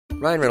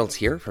Ryan Reynolds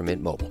here from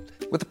Mint Mobile.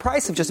 With the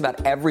price of just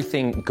about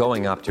everything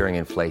going up during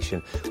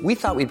inflation, we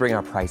thought we'd bring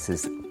our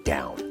prices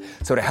down.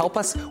 So to help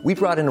us, we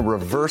brought in a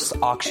reverse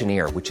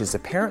auctioneer, which is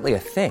apparently a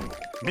thing.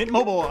 Mint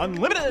Mobile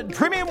Unlimited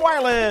Premium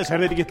Wireless. How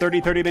to get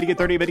 30, 30, bit to get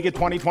 30, bit to get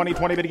 20, 20,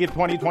 20, bit to get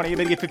 20, 20,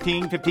 bit to get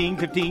 15, 15,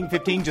 15,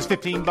 15, just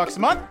 $15 a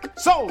month?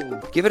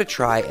 Sold! Give it a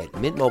try at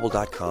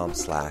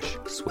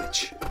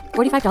mintmobile.com/switch.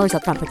 $45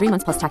 up front for 3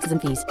 months plus taxes and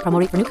fees. Promo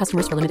rate for new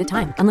customers for limited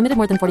time. Unlimited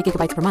more than 40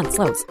 gigabytes per month.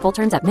 Slows full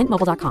terms at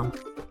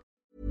mintmobile.com.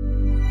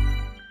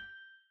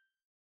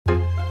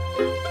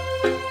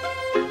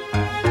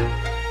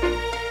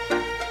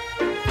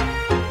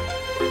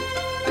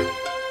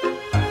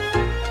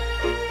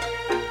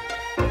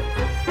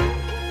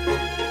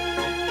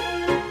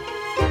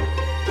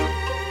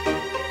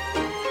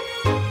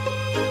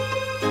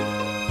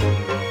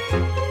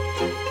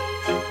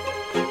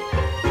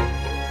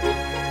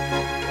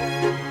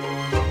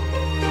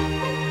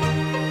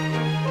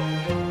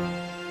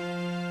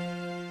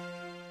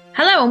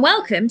 Hello and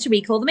welcome to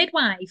Recall the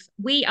Midwife.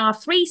 We are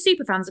three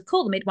superfans of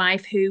Call the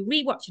Midwife who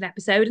rewatch an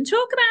episode and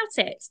talk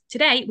about it.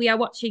 Today we are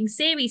watching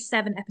Series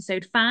 7,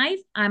 Episode 5.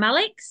 I'm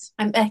Alex.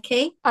 I'm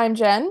Becky. I'm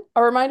Jen.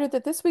 A reminder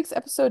that this week's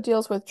episode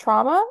deals with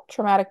trauma,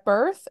 traumatic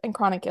birth, and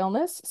chronic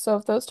illness. So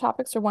if those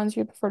topics are ones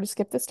you'd prefer to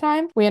skip this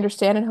time, we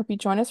understand and hope you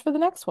join us for the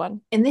next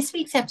one. In this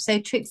week's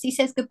episode, Trixie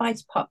says goodbye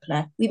to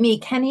Poplar. We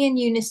meet Kenny and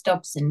Eunice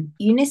Dobson.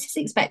 Eunice is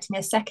expecting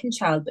her second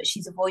child, but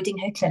she's avoiding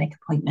her clinic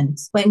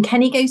appointments. When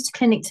Kenny goes to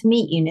clinic to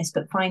meet Eunice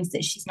but finds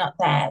that she's not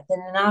there, then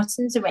the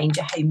Nartons arrange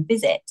a home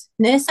visit.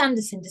 Nurse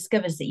Anderson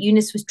discovers that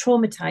Eunice was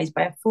traumatised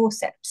by a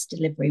forceps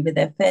delivery with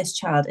her first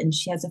child and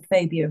she has a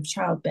phobia of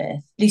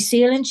childbirth.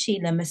 Lucille and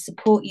Sheila must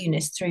support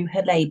Eunice through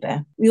her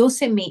labour. We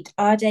also meet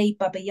Ade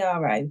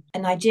Babayaro, a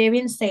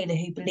Nigerian sailor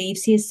who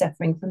believes he is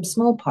suffering from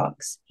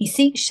smallpox. He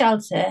seeks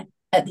shelter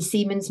at the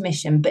Seaman's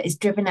Mission, but is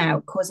driven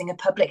out, causing a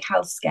public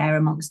health scare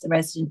amongst the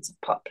residents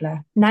of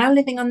Poplar. Now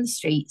living on the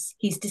streets,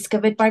 he's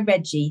discovered by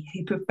Reggie,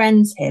 who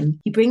befriends him.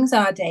 He brings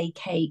Ade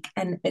cake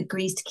and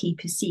agrees to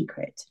keep his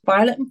secret.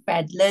 Violet and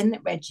Fred learn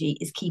that Reggie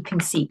is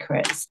keeping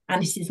secrets,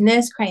 and it is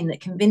Nurse Crane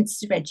that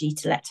convinces Reggie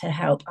to let her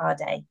help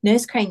Ade.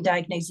 Nurse Crane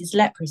diagnoses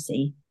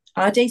leprosy.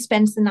 Ade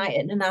spends the night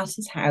at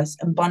Nana's house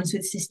and bonds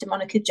with Sister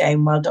Monica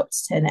Joan while Dr.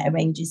 Turner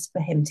arranges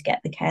for him to get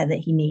the care that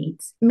he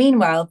needs.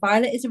 Meanwhile,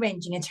 Violet is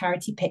arranging a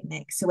charity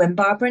picnic, so when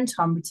Barbara and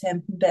Tom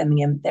return from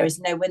Birmingham, there is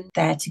no one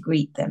there to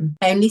greet them.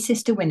 Only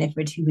Sister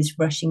Winifred, who is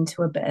rushing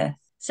to a birth.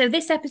 So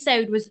this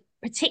episode was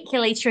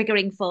particularly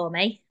triggering for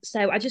me.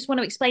 So I just want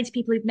to explain to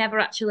people who've never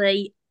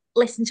actually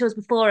listened to us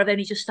before, I've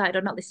only just started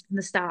or not listened from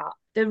the start.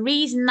 The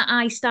reason that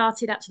I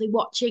started actually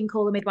watching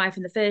Call the Midwife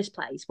in the first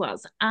place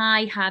was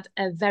I had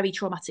a very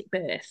traumatic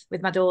birth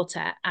with my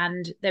daughter,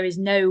 and there is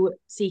no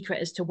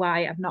secret as to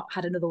why I've not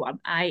had another one.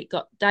 I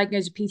got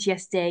diagnosed with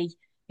PTSD.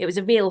 It was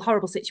a real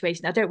horrible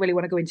situation. I don't really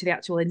want to go into the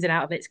actual ins and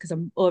outs of it because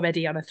I'm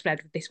already on a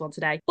thread with this one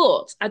today.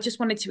 But I just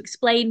wanted to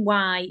explain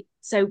why.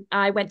 So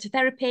I went to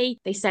therapy.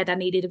 They said I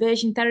needed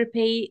aversion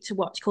therapy to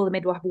watch Call the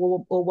Midwife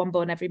or One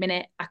Born Every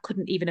Minute. I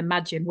couldn't even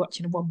imagine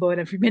watching a One Born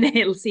Every Minute.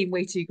 It'll seem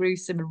way too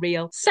gruesome and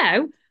real.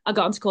 So I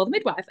got on to Call the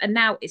Midwife, and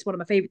now it's one of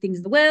my favourite things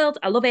in the world.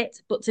 I love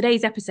it. But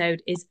today's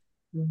episode is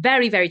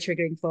very, very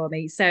triggering for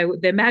me. So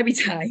there might be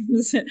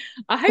times,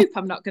 I hope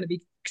I'm not going to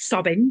be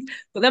sobbing,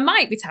 but there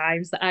might be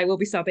times that I will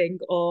be sobbing,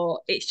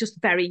 or it's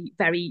just very,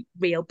 very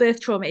real.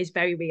 Birth trauma is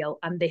very real,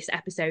 and this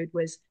episode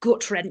was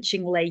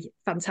gut-wrenchingly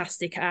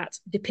fantastic at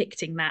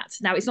depicting that.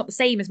 Now, it's not the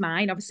same as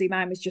mine. Obviously,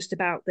 mine was just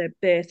about the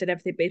birth and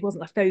everything, but it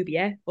wasn't a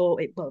phobia,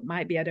 or it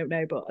might be, I don't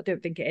know, but I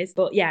don't think it is.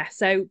 But yeah,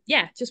 so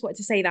yeah, just wanted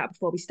to say that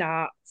before we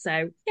start.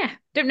 So yeah,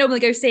 don't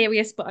normally go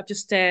serious, but I've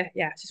just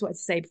just wanted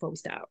to say before we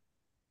start.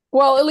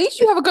 Well, at least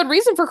you have a good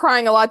reason for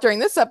crying a lot during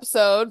this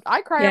episode.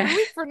 I cry every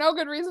week for no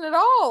good reason at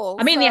all.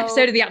 I mean, the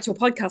episode of the actual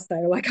podcast,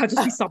 though, like I'll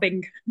just be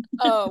sobbing.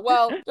 Oh,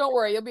 well, don't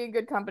worry. You'll be in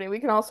good company. We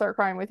can all start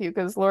crying with you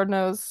because Lord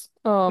knows.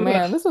 Oh,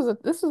 man, this was a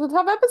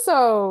tough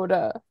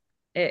episode.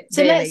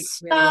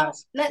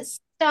 Let's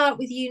start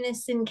with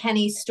Eunice and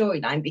Kenny's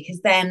storyline,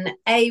 because then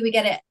we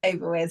get it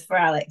over with for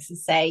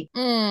Alex's sake,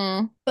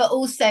 but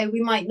also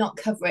we might not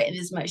cover it in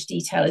as much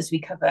detail as we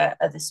cover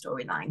other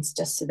storylines,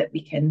 just so that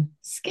we can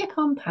skip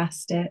on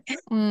past it.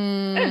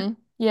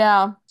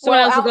 Yeah. Someone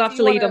else will have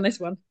to lead on this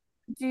one.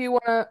 Do you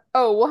want to?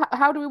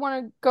 How do we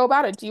want to go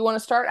about it? Do you want to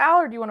start,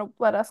 Al, or do you want to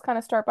let us kind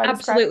of start by?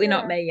 Absolutely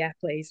not me. Yeah,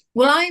 please.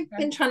 Well, I've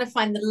been trying to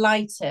find the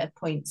lighter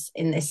points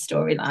in this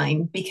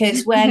storyline,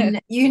 because when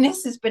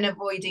Eunice has been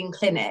avoiding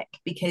clinic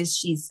because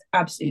she's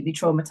absolutely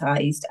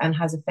traumatized and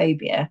has a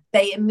phobia,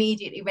 they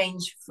immediately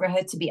arrange for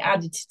her to be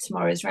added to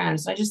tomorrow's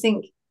rounds. And I just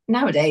think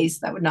nowadays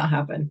that would not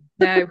happen.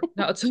 No,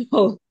 not at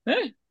all.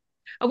 I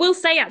will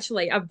say,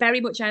 actually, I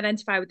very much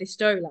identify with this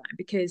storyline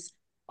because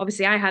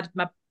obviously I had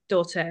my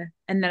daughter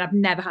and then I've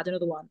never had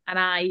another one, and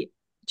I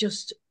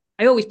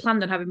always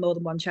planned on having more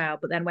than one child,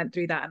 but then went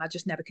through that and I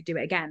just never could do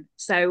it again.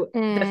 So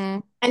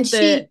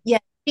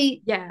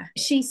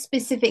she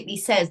specifically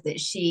says that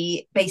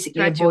she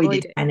basically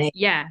avoided Kenny.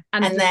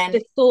 And then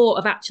the thought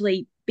of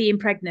actually being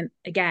pregnant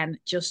again,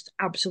 just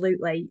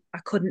absolutely, I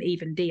couldn't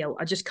even deal.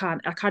 I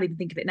can't even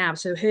think of it now.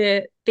 So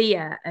her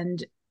fear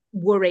and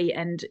worry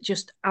and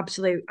just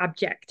absolute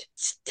abject,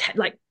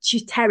 like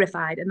she's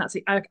terrified, and that's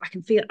it. I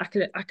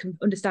can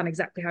understand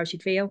exactly how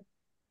she'd feel.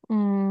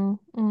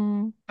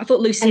 I thought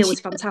Lucille was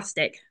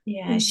fantastic.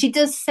 Yeah, she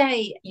does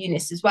say,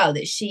 Eunice, as well,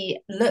 that she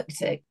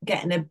looked at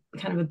getting a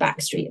kind of a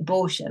backstreet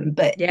abortion,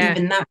 but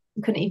even that,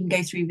 couldn't even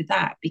go through with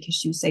that because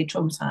she was so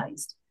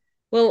traumatized.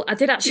 Well, I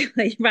did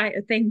actually write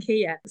a thing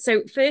here.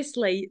 So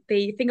firstly,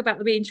 the thing about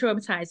the being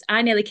traumatized,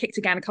 I nearly kicked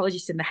a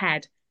gynecologist in the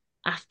head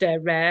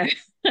after I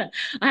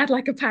had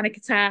like a panic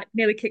attack,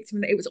 nearly kicked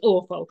him. It was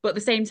awful. But at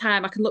the same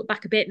time, I can look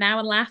back a bit now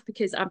and laugh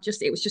because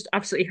it was just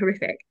absolutely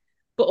horrific.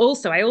 But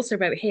also, I also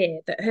wrote here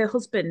that her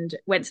husband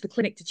went to the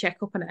clinic to check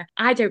up on her.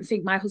 I don't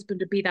think my husband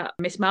would be that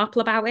Miss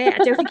Marple about it.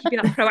 I don't think he'd be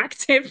that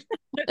proactive.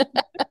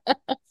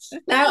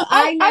 Now,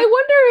 I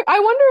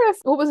wonder if,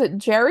 what was it,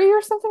 Jerry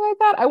or something like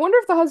that? I wonder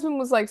if the husband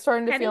was like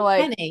starting to feel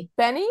like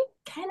Benny?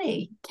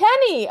 Kenny.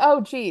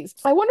 Oh, geez.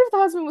 I wonder if the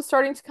husband was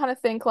starting to kind of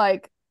think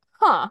like,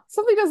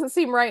 something doesn't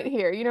seem right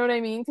here. You know what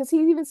I mean? Because he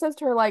even says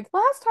to her, like,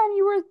 last time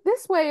you were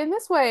this way and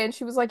this way. And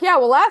she was like, yeah,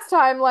 well, last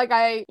time, like,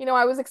 I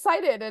was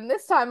excited. And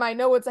this time I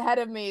know what's ahead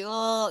of me.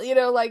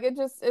 Like, and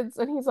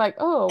he's like,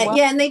 oh, well.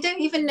 Yeah, and they don't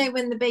even know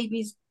when the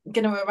baby's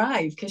going to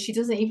arrive because she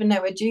doesn't even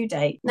know a due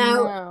date.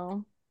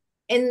 Now,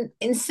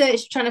 in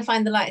search, trying to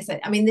find the light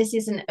side, I mean, this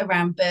isn't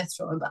around birth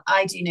trauma, but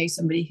I do know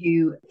somebody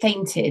who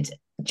fainted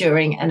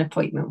during an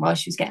appointment while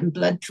she was getting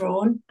blood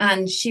drawn,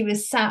 and she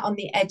was sat on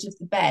the edge of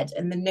the bed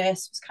and the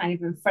nurse was kind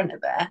of in front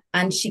of her,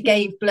 and she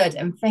gave blood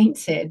and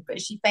fainted,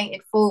 but she fainted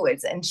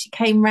forwards and she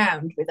came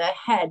round with her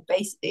head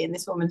basically in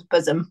this woman's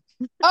bosom.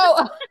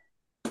 Oh.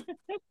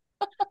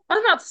 I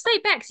was about to say,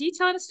 Bex, you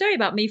telling a story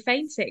about me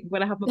fainting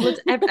when I have my blood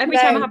every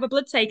time I have my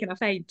blood taken, I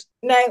faint.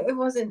 No, it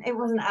wasn't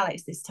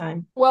Alex this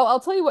time. Well, I'll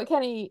tell you what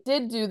Kenny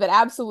did do that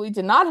absolutely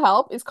did not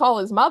help is call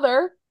his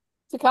mother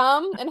to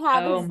come and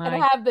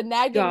have the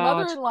nagging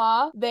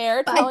mother-in-law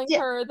there telling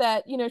her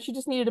that, she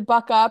just needed to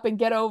buck up and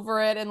get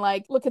over it and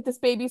like look at this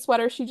baby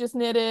sweater she just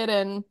knitted.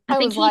 And I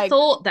think he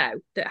thought though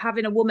that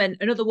having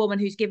another woman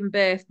who's given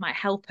birth might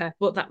help her,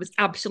 but that was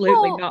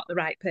absolutely not the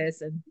right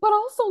person. But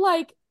also,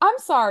 like, I'm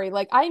sorry,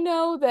 like, I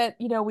know that,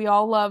 we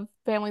all love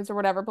families or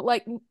whatever, but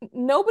like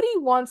nobody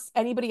wants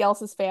anybody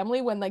else's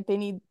family when like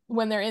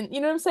when they're in, you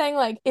know what I'm saying?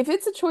 Like if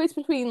it's a choice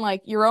between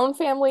like your own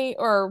family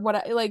or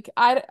what, like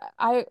I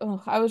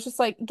was just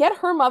like, get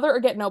her mother or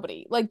get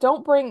nobody. Like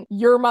don't bring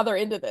your mother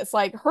into this.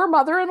 Like her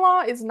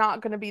mother-in-law is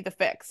not going to be the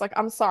fix. Like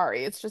I'm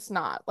sorry, it's just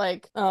not.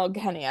 Like, oh,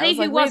 Kenny, I was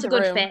like, was a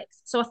good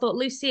fix. So I thought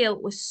Lucille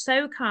was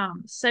so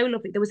calm, so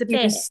lovely. There was a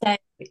bit,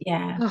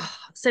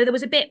 so there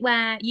was a bit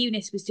where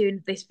Eunice was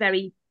doing this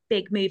very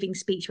big moving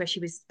speech where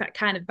she was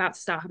kind of about to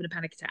start having a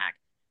panic attack.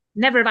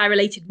 Never have I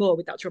related more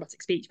with that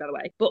traumatic speech, by the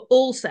way. But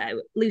also,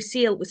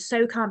 Lucille was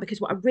so calm because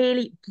what I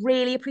really,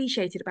 really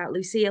appreciated about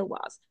Lucille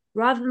was,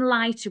 rather than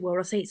lie to her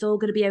or say it's all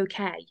going to be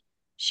okay,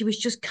 she was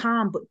just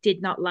calm but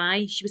did not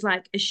lie. She was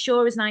like, as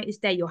sure as night is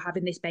day, you're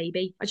having this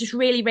baby. I just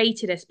really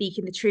rated her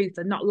speaking the truth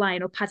and not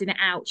lying or padding it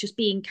out, just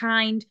being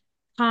kind,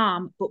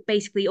 calm, but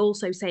basically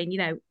also saying,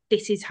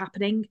 this is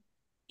happening.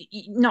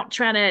 Not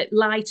trying to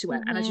lie to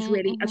her. And I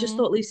just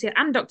thought Lucille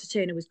and Dr.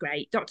 Turner was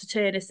great. Dr.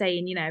 Turner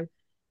saying,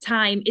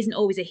 time isn't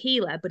always a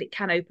healer, but it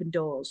can open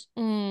doors.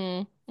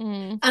 And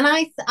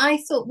I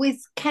thought with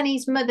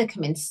Kenny's mother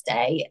coming to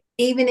stay,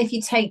 even if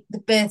you take the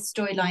birth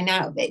storyline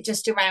out of it,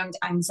 just around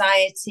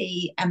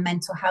anxiety and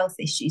mental health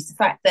issues, the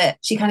fact that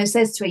she kind of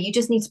says to her, you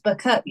just need to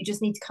buck up, you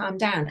just need to calm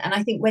down. And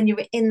I think when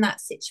you're in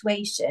that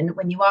situation,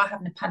 when you are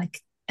having a panic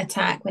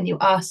attack, when you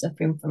are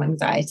suffering from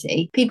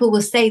anxiety, people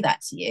will say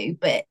that to you,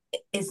 but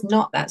it's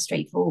not that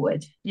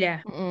straightforward.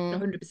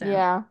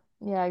 100%.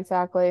 Yeah,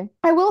 exactly.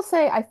 I will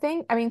say,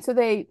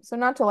 so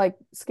not to like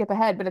skip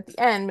ahead, but at the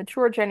end,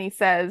 mature Jenny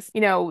says,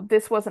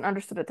 this wasn't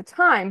understood at the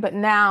time, but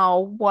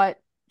now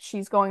what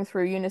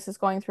Eunice is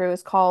going through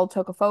is called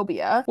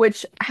tocophobia,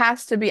 which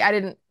has to be,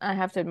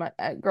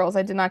 girls,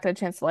 I did not get a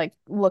chance to like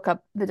look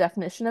up the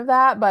definition of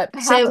that, but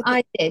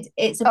I did.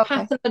 It's a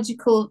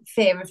pathological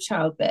fear of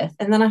childbirth.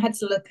 And then I had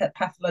to look at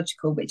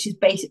pathological, which is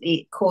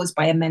basically caused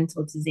by a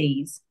mental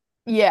disease.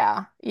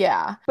 Yeah.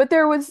 But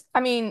there was,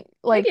 maybe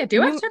I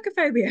do have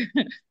tocophobia.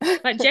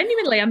 Like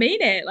genuinely, I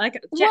mean it.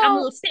 Like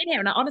I'm sitting here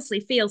and I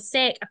honestly feel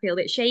sick. I feel a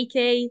bit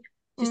shaky.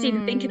 Just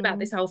even thinking about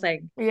this whole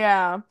thing.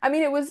 Yeah. I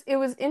mean, it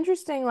was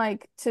interesting,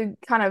 like, to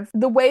kind of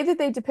the way that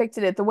they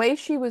depicted it, the way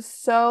she was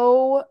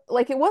so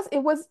like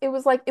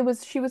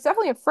she was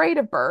definitely afraid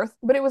of birth,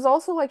 but it was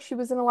also like she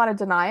was in a lot of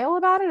denial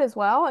about it as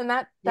well. And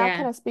that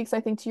kind of speaks, I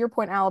think, to your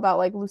point, Al, about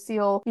like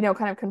Lucille,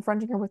 kind of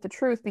confronting her with the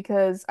truth,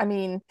 because I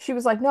mean, she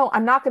was like, no,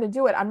 I'm not going to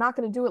do it. I'm not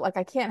going to do it. Like,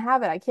 I can't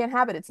have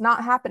it. It's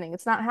not happening.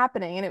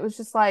 And it was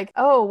just like,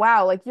 oh,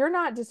 wow. Like, you're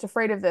not just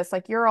afraid of this.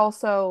 Like, you're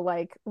also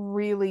like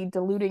really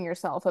deluding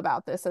yourself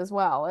about this as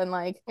well. And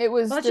like it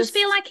was I just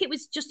feel like it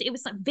was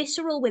like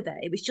visceral with her.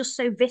 It was just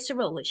so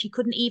visceral that she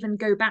couldn't even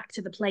go back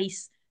to the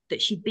place that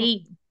she'd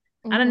been.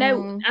 And I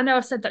know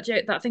I've said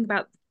that thing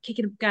about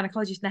kicking a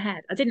gynecologist in the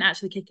head. I didn't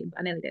actually kick him, but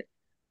I nearly did.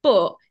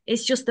 But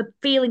it's just the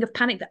feeling of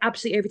panic that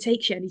absolutely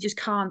overtakes you and you just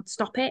can't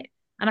stop it.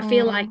 And I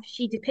feel like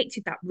she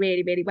depicted that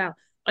really, really well.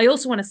 I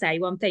also want to say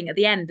one thing. At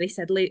the end, they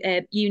said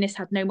Eunice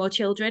had no more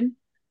children.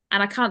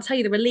 And I can't tell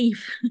you the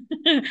relief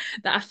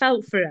that I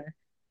felt for her.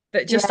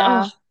 But just,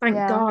 thank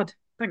God.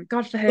 Thank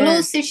God for her. Well,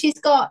 also, she's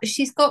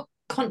got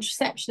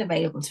contraception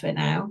available to her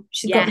now.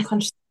 She's got the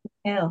contraception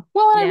pill.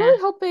 Well, and I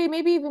really hope they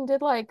maybe even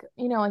did like,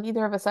 like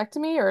either a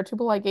vasectomy or a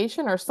tubal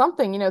ligation or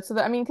something, so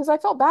that, I mean, because I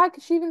felt bad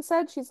because she even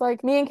said, she's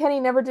like, me and Kenny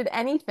never did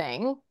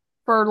anything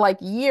for like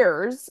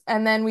years.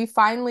 And then we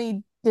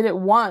finally did it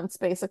once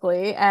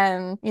basically.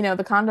 And,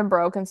 the condom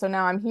broke. And so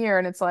now I'm here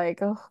and it's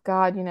like, oh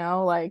God,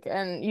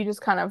 and you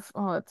just kind of,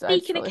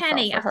 Speaking of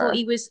Kenny, I thought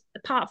he was,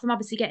 apart from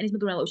obviously getting his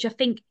mother-in-law, which I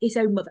think his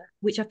own mother,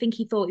 which I think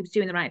he thought he was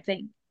doing the right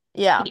thing.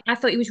 Yeah. I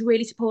thought he was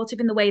really supportive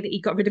in the way that he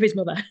got rid of his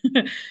mother.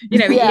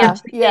 He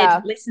actually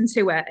did listen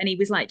to her and he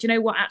was like, do you know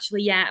what?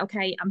 Actually, yeah,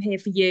 okay, I'm here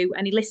for you.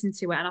 And he listened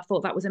to her and I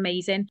thought that was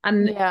amazing.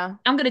 And I'm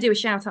going to do a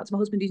shout out to my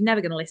husband who's never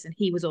going to listen.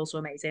 He was also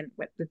amazing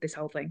with this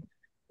whole thing.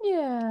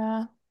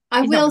 Yeah.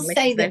 I will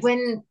say that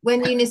when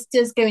Eunice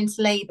does go into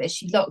labour,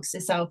 she locks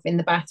herself in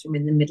the bathroom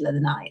in the middle of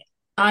the night.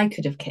 I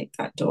could have kicked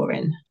that door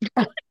in.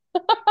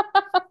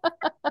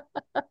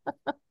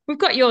 We've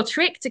got your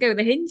trick to go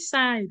the hinge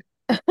side.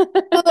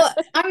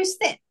 But I was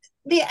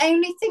the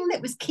only thing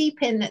that was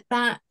keeping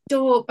that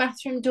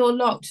bathroom door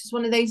locked was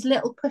one of those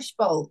little push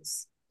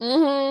bolts.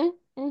 Yeah.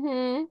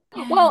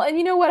 Well, and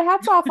you know what?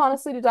 Hats off,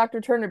 honestly, to Dr.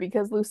 Turner,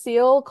 because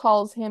Lucille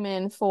calls him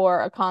in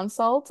for a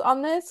consult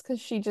on this because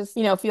she just,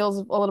 feels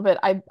a little bit.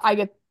 I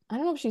don't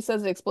know if she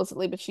says it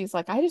explicitly, but she's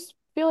like, I just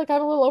feel like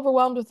I'm a little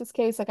overwhelmed with this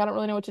case. Like, I don't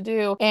really know what to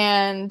do.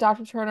 And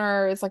Dr.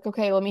 Turner is like,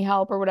 okay, let me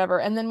help or whatever.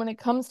 And then when it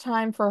comes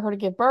time for her to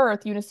give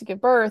birth, Eunice to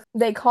give birth,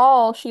 they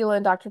call Sheila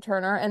and Dr.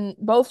 Turner, and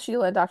both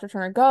Sheila and Dr.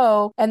 Turner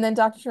go. And then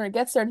Dr. Turner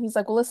gets there and he's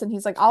like, well, listen,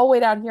 he's like, I'll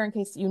wait out here in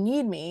case you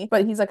need me.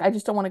 But he's like, I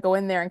just don't want to go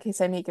in there in case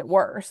I make it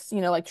worse,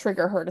 like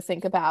trigger her to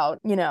think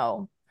about,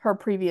 her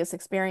previous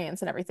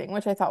experience and everything,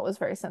 which I thought was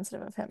very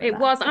sensitive of him. It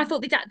was. I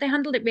thought they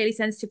handled it really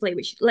sensitively,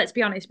 which, let's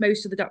be honest,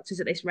 most of the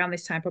doctors around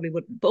this time probably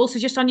wouldn't. But also,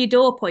 just on your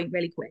door point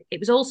really quick, it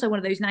was also one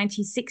of those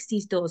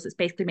 1960s doors that's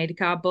basically made of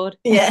cardboard.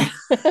 Yeah.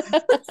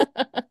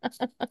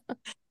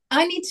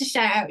 I need to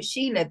shout out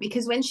Sheila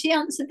because when she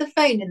answered the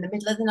phone in the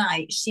middle of the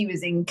night, she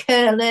was in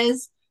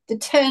curlers. The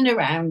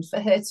turnaround for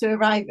her to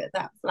arrive at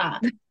that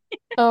flat.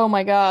 Oh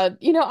my God.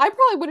 I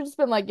probably would have just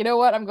been like, you know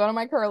what? I'm going to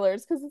my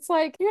curlers because it's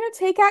like you're gonna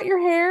take out your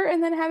hair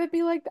and then have it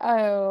be like,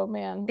 oh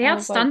man. They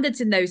had standards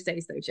in those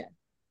days though, Jen.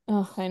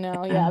 Oh, I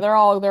know. Yeah, they're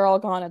all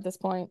gone at this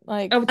point.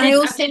 Like, I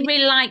did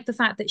really like the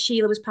fact that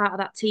Sheila was part of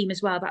that team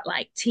as well. That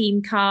like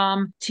team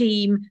calm,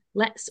 team.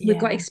 We've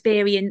got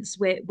experience.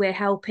 We're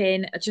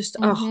helping. Just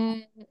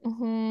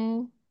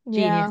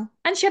yeah.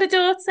 And she had a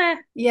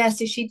daughter. Yeah,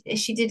 so she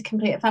did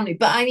complete a family.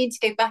 But I need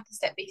to go back a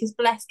step because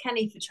bless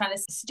Kenny for trying to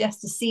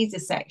suggest a Caesar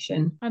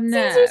section.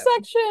 Caesar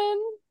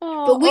section.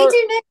 But we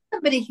do know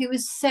somebody who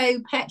was so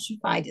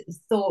petrified at the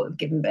thought of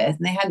giving birth,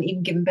 and they hadn't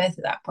even given birth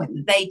at that point,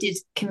 that they did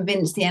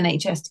convince the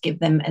NHS to give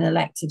them an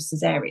elective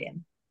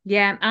cesarean.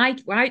 Yeah,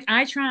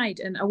 I tried,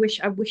 and I wish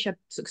I'd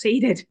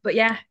succeeded. But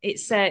yeah,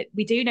 it's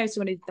we do know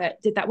someone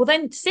that did that. Well,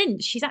 then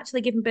since she's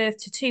actually given birth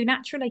to 2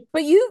 naturally.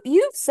 But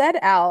you've said,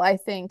 Al, I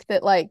think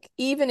that like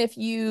even if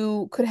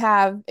you could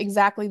have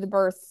exactly the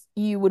birth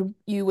you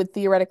would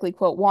theoretically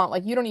quote want,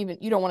 like you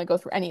don't want to go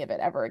through any of it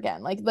ever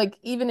again. Like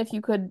even if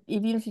you could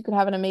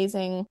have an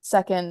amazing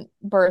second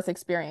birth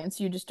experience,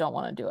 you just don't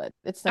want to do it.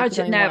 It's like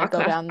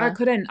I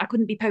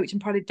couldn't be poked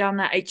and prodded down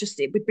that.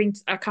 It would bring.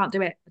 I can't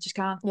do it. I just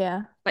can't.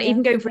 Yeah. Like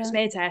even going for a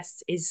smear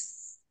test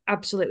is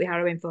absolutely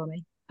harrowing for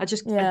me.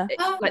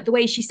 Like the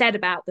way she said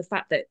about the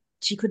fact that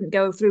she couldn't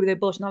go through with the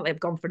abortion. Not that they've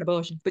gone for an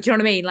abortion, but do you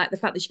know what I mean? Like the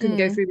fact that she couldn't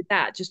go through with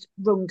that just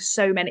rung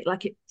so many,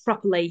 like it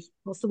properly,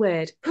 what's the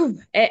word?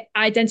 I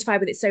identify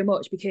with it so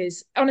much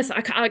because honestly,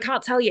 I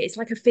can't tell you, it's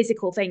like a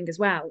physical thing as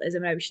well as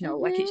emotional.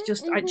 Like it's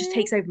just, it just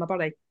takes over my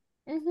body.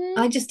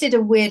 I just did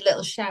a weird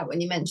little shout when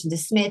you mentioned a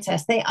smear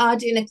test. They are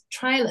doing a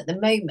trial at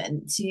the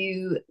moment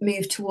to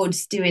move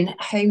towards doing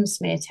home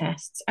smear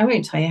tests. I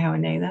won't tell you how I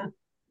know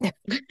that.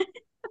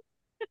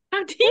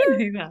 How do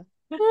you know that?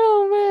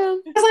 Oh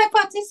man. Because I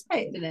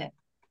participated in it.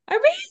 Oh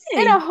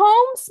really? In a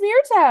home smear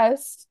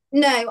test?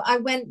 No, I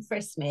went for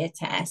a smear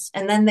test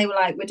and then they were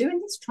like, we're doing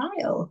this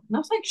trial. And I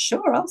was like,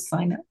 sure, I'll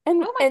sign up.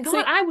 And, oh my God,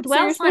 so, I would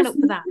sign up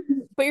for that.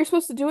 But you're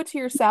supposed to do it to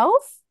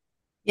yourself?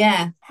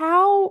 Yeah.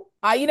 How?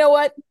 You know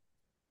what?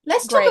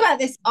 Let's talk about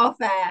this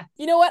off air.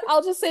 You know what?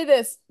 I'll just say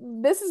this.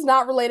 This is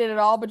not related at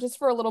all, but just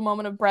for a little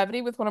moment of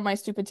brevity with one of my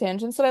stupid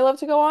tangents that I love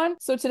to go on.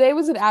 So today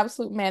was an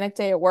absolute manic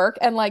day at work.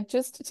 And like,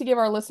 just to give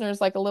our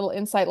listeners like a little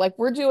insight, like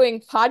we're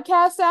doing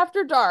podcasts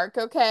after dark,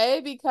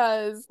 okay?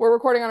 Because we're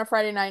recording on a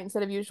Friday night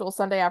instead of usual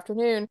Sunday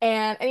afternoon.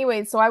 And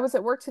anyway, so I was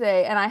at work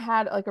today and I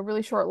had like a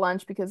really short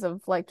lunch because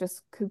of like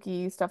just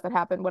kooky stuff that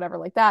happened, whatever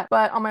like that.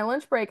 But on my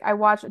lunch break, I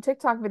watched a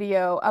TikTok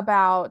video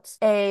about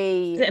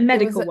Is it a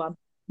medical one?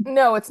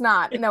 No, it's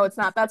not. No, it's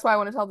not. That's why I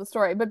want to tell the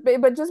story. But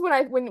just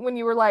when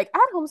you were like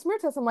at home smear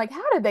test, I'm like,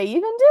 how did they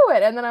even do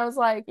it? And then I was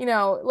like,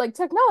 like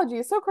technology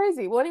is so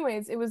crazy. Well,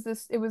 anyways, it was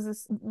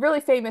this really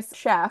famous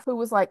chef who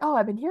was like, oh,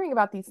 I've been hearing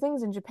about these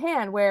things in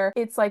Japan where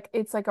it's like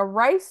a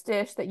rice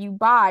dish that you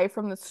buy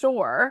from the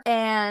store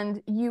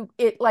and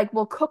it like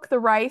will cook the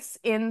rice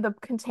in the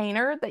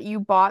container that you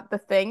bought the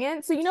thing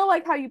in. So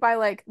like how you buy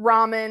like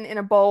ramen in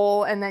a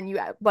bowl and then you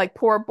like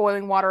pour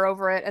boiling water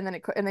over it and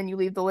then you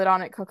leave the lid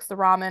on, it cooks the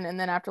ramen, and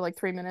then after like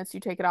 3 minutes you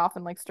take it off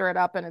and like stir it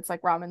up and it's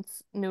like ramen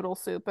noodle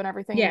soup and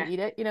everything and Yeah. you eat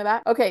it. You know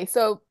that? Okay,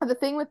 so the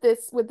thing with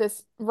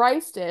this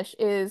rice dish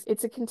is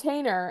it's a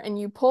container and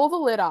you pull the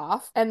lid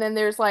off and then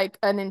there's like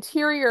an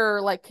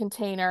interior like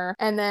container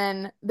and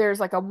then there's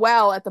like a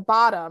well at the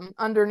bottom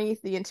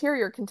underneath the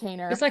interior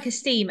container. It's like a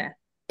steamer.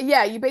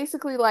 Yeah, you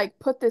basically like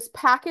put this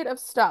packet of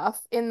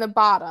stuff in the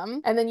bottom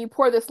and then you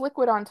pour this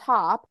liquid on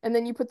top and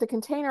then you put the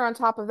container on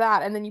top of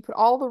that and then you put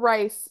all the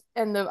rice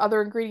and the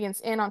other ingredients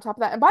in on top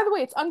of that. And by the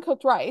way, it's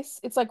uncooked rice.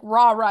 It's like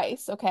raw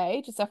rice,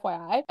 okay? Just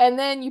FYI. And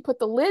then you put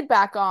the lid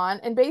back on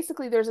and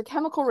basically there's a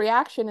chemical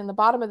reaction in the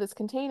bottom of this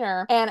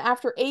container and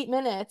after 8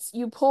 minutes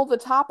you pull the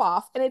top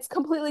off and it's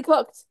completely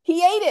cooked.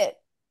 He ate it.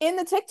 In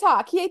the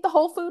TikTok. He ate the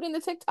whole food in the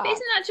TikTok. But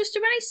isn't that just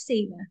a rice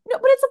steamer? No,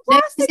 but it's a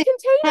plastic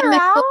container,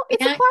 Al.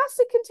 It's a reaction?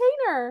 plastic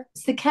container.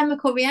 It's the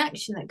chemical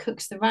reaction that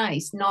cooks the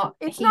rice, not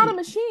It's heat. not a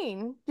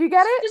machine. Do you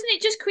get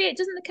it?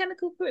 Doesn't the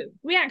chemical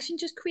reaction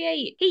just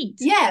create heat?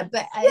 Yeah,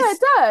 but Yeah, it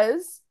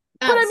does.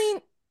 But I that's- mean,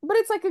 but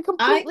it's like a I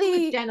completely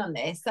agree with Jen on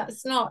this.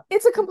 That's not.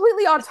 it's a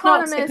completely not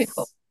autonomous.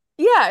 typical.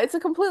 Yeah, it's a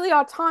completely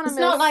autonomous. It's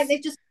not like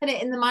they've just put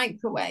it in the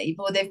microwave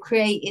or they've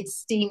created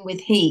steam with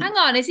heat. Hang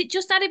on, is it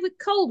just added with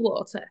cold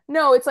water?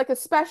 No, it's like a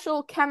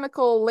special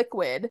chemical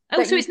liquid. Oh,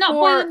 that so you it's not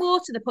pour- boiling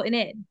water they're putting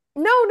in.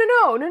 No.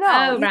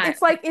 Oh, right.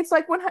 It's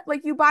like when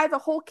like you buy the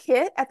whole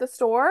kit at the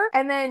store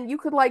and then you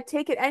could like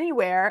take it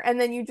anywhere and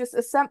then you just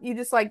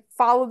like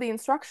follow the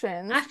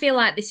instructions. I feel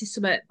like this is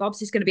something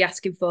Bob's is going to be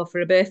asking for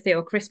a birthday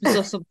or Christmas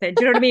or something.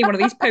 Do you know what I mean? One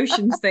of these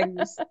potions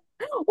things.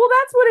 Well,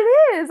 that's what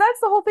it is. That's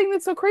the whole thing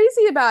that's so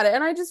crazy about it.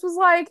 And I just was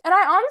like, and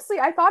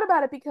I thought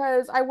about it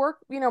because I work,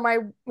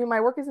 my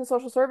work is in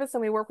social service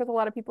and we work with a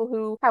lot of people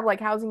who have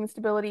like housing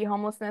instability,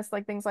 homelessness,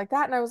 like things like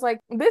that. And I was like,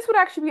 this would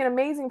actually be an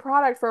amazing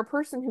product for a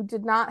person who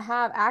did not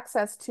have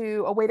access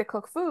to a way to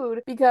cook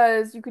food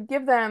because you could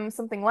give them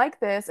something like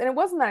this. And it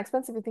wasn't that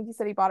expensive. I think he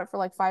said he bought it for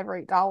like $5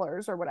 or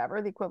 $8 or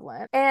whatever, the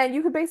equivalent. And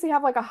you could basically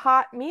have like a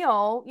hot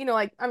meal,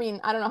 like, I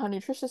mean, I don't know how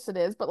nutritious it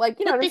is, but like,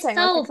 you know Put what I'm this saying?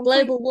 Like a solve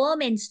complete- global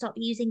warming, stop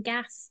using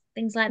gas,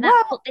 things like that.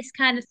 Well- Put this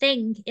kind of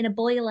thing in a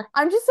boiler.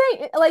 I'm just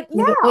saying, like,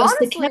 yeah, What's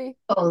the honestly.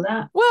 chemical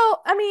that?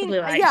 Well, I mean, Probably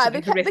like yeah,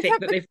 something the horrific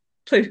that they've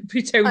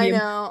plutonium I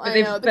know, that I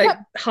they've know. like,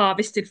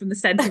 harvested from the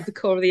center of the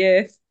core of the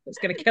earth. That's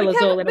going to kill us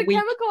all in a the week.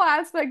 chemical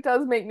aspect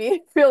does make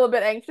me feel a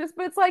bit anxious,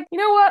 but it's like, you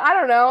know what? I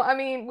don't know. I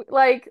mean,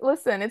 like,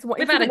 listen, it's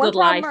We've it's had either a one good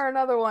problem life. or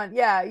another one.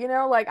 Yeah,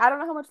 like, I don't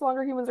know how much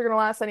longer humans are gonna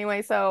last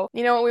anyway. So,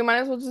 you know what? We might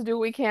as well just do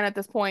what we can at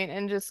this point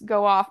and just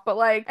go off. But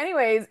like,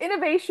 anyways,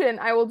 innovation,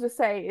 I will just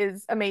say,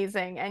 is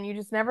amazing, and you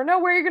just never know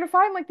where you're gonna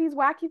find like these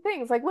wacky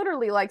things, like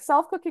literally like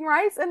self-cooking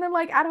rice, and then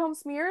like at-home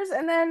smears,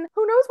 and then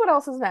who knows what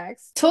else is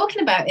next?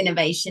 Talking about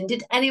innovation,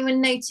 did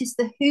anyone notice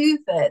the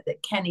Hoover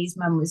that Kenny's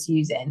mum was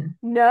using?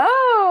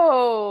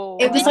 No.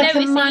 It I was didn't like a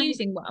notice her man-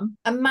 using one.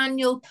 A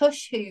manual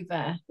push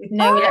Hoover with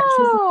no electricity.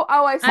 Oh,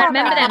 I saw I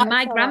remember that. them. I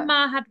My saw that.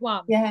 grandma had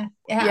one. Yeah. I mean,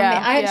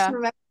 Yeah, I yeah. actually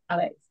remember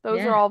Alex. Those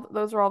Yeah.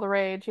 are all the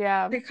rage.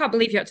 Yeah. I can't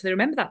believe you actually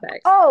remember that, Bex.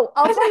 Oh,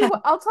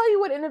 I'll tell you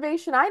what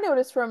innovation I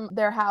noticed from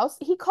their house.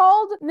 He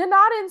called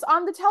Nanadans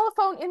on the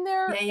telephone in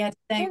their Yeah,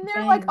 in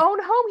their like own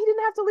home. He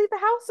didn't have to leave the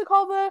house to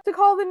call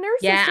the nurses.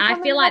 Yeah, to I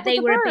come feel and like help with they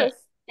the were a bit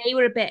birth. they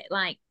were a bit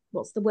like,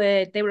 what's the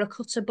word? They were a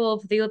cut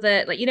above the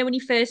other, like, when you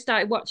first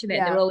started watching it,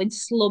 Yeah. they're all in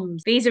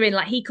slums. These are in,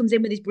 like, he comes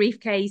in with his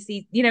briefcase.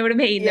 You know what I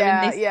mean? They're in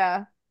Yeah, this,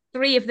 yeah.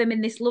 3 of them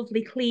in this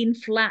lovely clean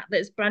flat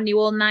that's brand new,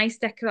 all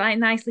nicely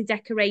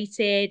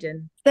decorated,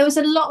 and There was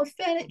a lot of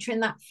furniture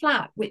in that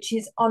flat, which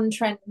is on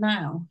trend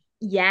now.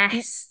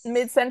 yes,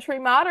 Mid-century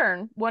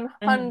modern,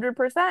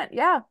 100%.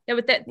 Yeah, there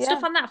was the Yeah.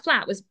 stuff on that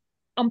flat was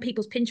on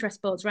people's Pinterest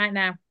boards right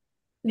now.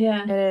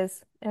 Yeah. it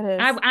is. It is.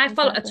 I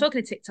follow, Exactly.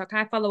 talking to TikTok,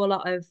 I follow a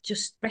lot of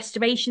just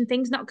restoration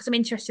things, not because I'm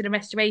interested in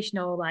restoration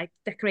or like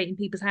decorating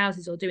people's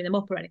houses or doing them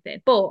up or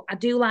anything, but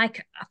I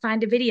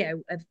find a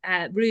video of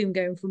a room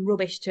going from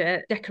rubbish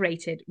to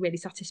decorated really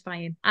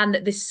satisfying. And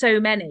there's so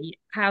many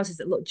houses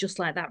that look just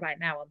like that right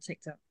now on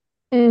TikTok.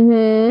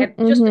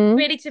 Just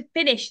really to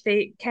finish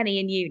the Kenny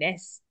and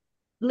Eunice,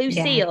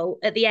 Lucille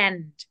at the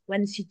end,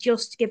 when she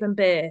just given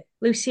birth,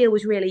 Lucille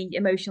was really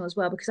emotional as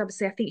well, because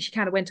obviously I think she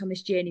kind of went on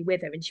this journey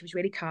with her and she was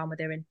really calm with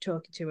her and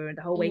talking to her, and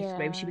the whole way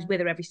through she was with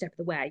her every step of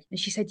the way, and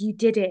she said, you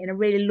did it in a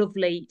really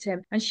lovely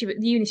term, and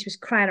Eunice was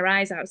crying her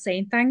eyes out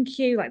saying thank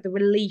you, like the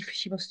relief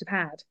she must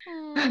have had.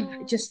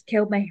 It just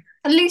killed me.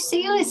 And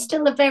Lucille is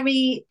still a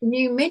very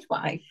new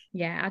midwife.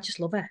 Yeah, I just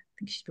love her. I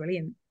think she's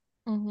brilliant.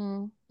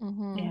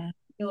 Yeah,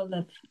 you'll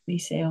love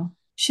Lucille.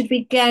 Should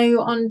we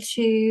go on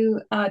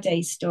to our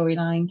day's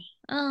storyline?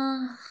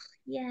 Oh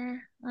yeah,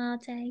 are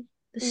they?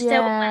 The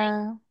stowaway.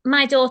 Yeah.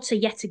 My daughter,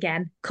 yet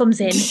again, comes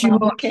in Did she while I'm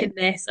walk watching in?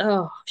 this.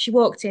 Oh, she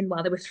walked in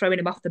while they were throwing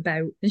him off the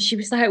boat. And she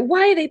was like,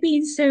 why are they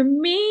being so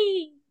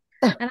mean?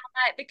 And I'm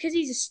like, because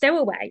he's a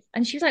stowaway.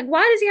 And she was like,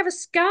 why does he have a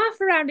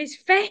scarf around his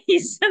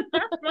face? And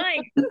I'm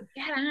like,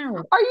 get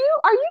out. Are you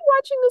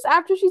watching this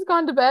after she's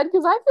gone to bed?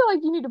 Because I feel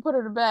like you need to put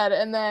her to bed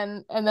and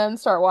then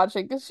start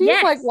watching. Because she's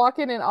like Yes.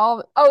 walking in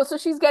all. Oh, so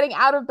she's getting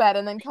out of bed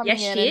and then Yes, coming in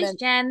she and is, then.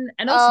 Jen.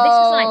 And also,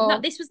 Oh,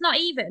 this was not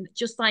even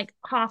just like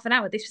half an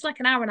hour. This was like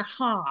an hour and a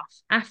half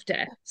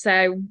after.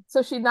 So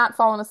so she'd not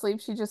fallen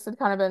asleep. She just had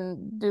kind of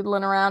been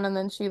doodling around and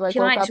then she like she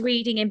woke likes up.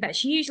 reading in bed.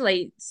 She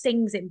usually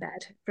sings in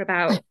bed for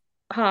about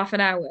half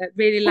an hour,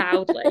 really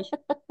loudly.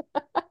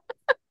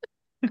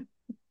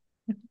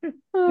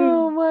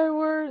 Oh my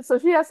word. So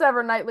she has to have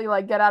her nightly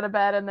like get out of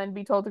bed and then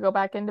be told to go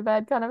back into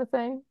bed kind of a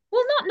thing.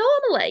 Well, not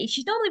normally.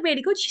 She's normally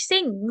really good. She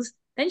sings,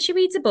 then she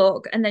reads a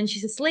book, and then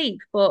she's asleep.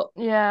 But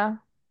Yeah.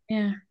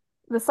 yeah.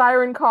 The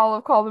siren call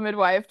of Call the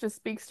Midwife just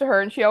speaks to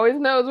her and she always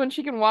knows when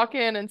she can walk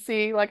in and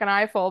see like an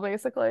eyeful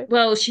basically.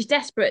 Well, she's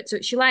desperate.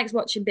 She likes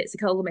watching bits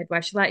of Call the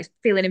Midwife. She likes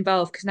feeling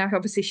involved because now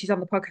obviously she's on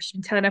the podcast. She's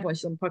been telling everyone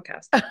she's on the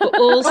podcast. But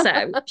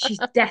also she's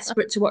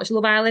desperate to watch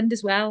Love Island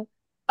as well.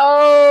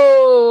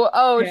 Oh,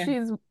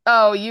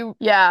 Yeah.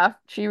 yeah,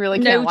 she really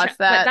can't No, watch like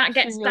that.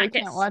 She really that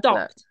gets can't watch that.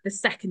 stopped the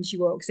second she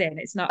walks in.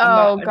 It's not. I'm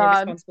not Oh an God.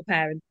 irresponsible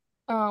parent.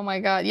 Oh my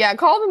God. Yeah,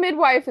 Call the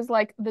Midwife is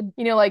like the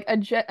like a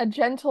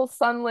gentle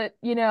sunlit,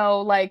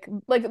 like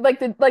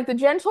the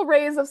gentle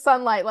rays of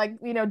sunlight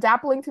like,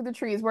 dappling through the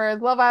trees,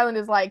 whereas Love Island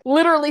is like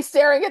literally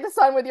staring at the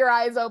sun with your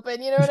eyes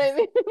open, you know what I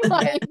mean?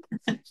 Like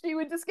she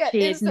would just get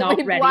She is not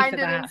instantly ready for blinded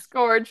and that.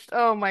 scorched.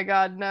 Oh my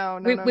God. No,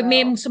 no, no, With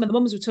me no. and some of the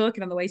mums were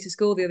talking on the way to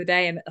school the other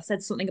day, and I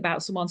said something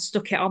about someone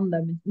stuck it on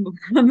them.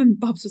 Mum and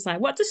Bob's was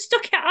like, "What does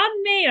stuck it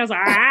on me?" And I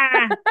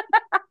was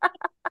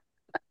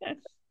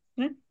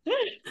like,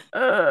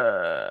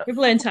 We've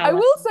learned our I will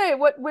lesson. say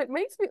what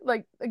makes me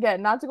like,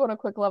 again, not to go on a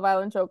quick Love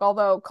Island joke,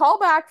 although call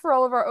back for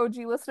all of our OG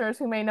listeners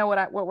who may know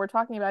what we're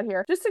talking about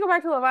here. Just to go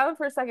back to Love Island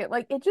for a second,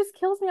 like it just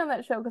kills me on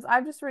that show because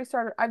I've just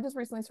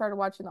recently started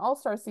watching the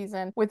All-Star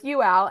season with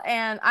you, Al,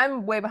 and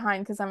I'm way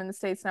behind because I'm in the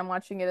States and I'm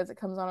watching it as it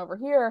comes on over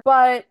here.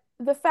 But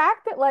the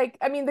fact that like,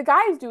 I mean, the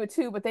guys do it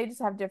too, but they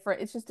just have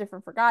different, it's just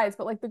different for guys.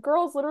 But like the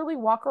girls literally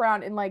walk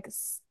around in like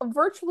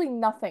virtually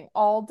nothing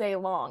all day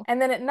long.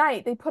 And then at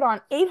night they put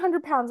on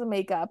 800 pounds of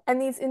makeup and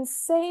these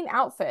insane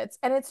outfits.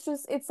 And it's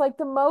just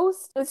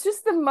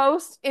the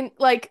most in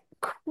like,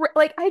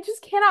 like I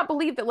just cannot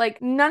believe that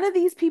like none of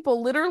these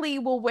people literally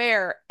will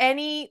wear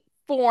any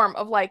form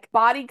of like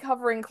body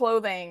covering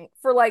clothing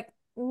for like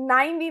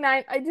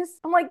 99.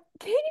 I'm like,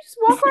 can't you just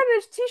walk around in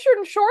a t-shirt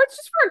and shorts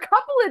just for a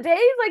couple of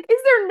days? Like, is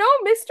there no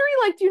mystery?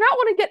 Like, do you not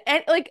want to get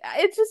any, like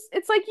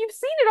it's like you've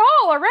seen it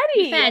all To be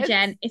already. fair,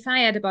 Jen, if I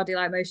had a body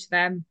like most of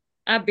them,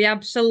 I'd be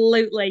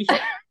absolutely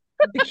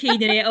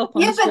bikining it up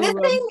on Yeah, the but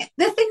school run.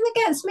 the thing that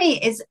gets me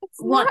is It's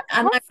what, not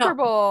and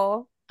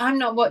comfortable. I'm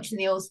not watching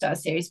the All Star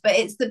series, but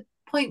it's the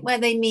point where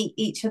they meet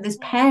each other's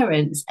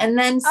parents, and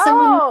then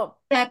someone, Oh,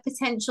 their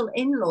potential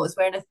in-laws,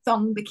 wearing a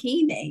thong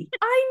bikini.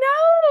 I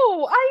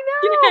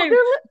You know. know,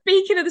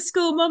 speaking of the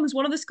school mums,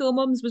 one of the school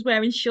mums was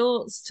wearing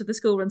shorts to the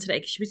school run today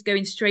because she was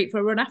going straight for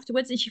a run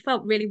afterwards and she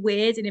felt really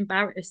weird and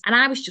embarrassed. And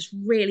I was just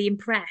really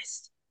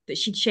impressed that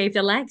she'd shaved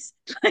her legs.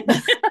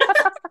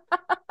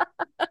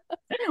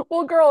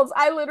 Well, girls,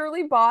 I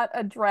literally bought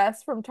a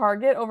dress from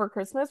Target over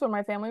Christmas when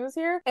my family was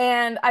here,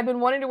 and I've been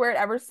wanting to wear it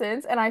ever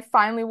since, and I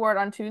finally wore it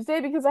on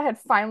Tuesday because I had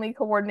finally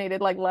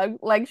coordinated like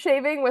leg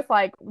shaving with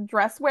like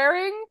dress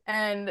wearing,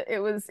 and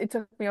it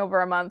took me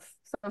over a month.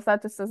 So if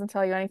that just doesn't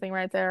tell you anything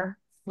right there.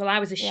 Well, I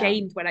was Yeah.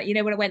 ashamed when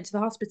when I went to the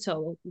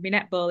hospital with my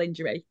netball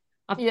injury.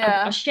 I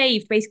Yeah.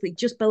 shaved basically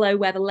just below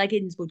where the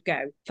leggings would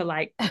go for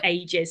like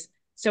ages.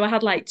 So I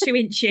had like 2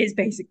 inches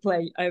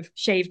basically of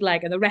shaved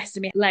leg, and the rest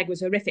of my leg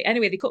was horrific.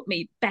 Anyway, they cut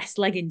me best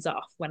leggings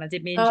off when I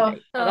did my Oh,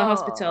 injury at the Oh.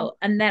 hospital,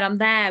 and then I'm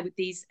there with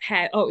these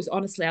hair. Oh, it was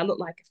honestly, I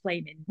looked like a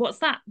flaming. What's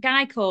that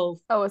guy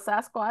called? Oh, a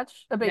Sasquatch?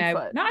 A No,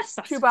 Bigfoot. not a Sasquatch.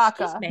 Excuse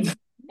Chewbacca. me.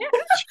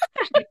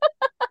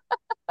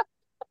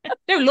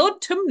 No, no,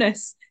 Lord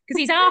Tumnus, because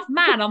he's half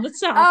man on the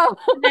top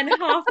Oh. and then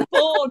half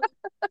fawn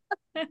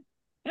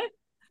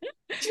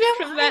do you know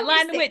from what I always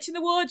Lion the think? Witch in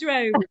the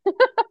Wardrobe.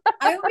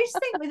 I always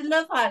think with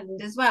Love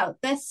Island as well,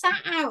 they're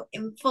sat out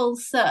in full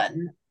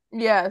sun. Now,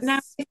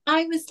 Yes. if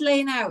I was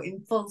laying out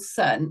in full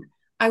sun,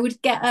 I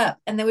would get up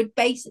and there would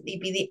basically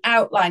be the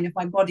outline of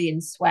my body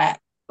in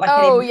sweat, like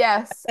Oh, an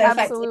yes, perfect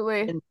absolutely.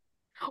 impression.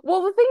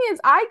 Well, the thing is,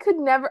 I could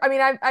never. I mean,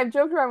 I've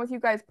joked around with you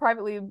guys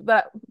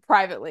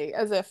privately,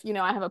 as if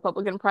I have a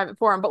public and private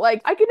forum. But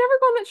like, I could never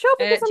go on that show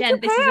because I'm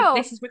too Jen, pale.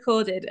 this is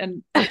recorded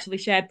and actually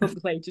shared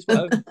publicly. Just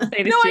want to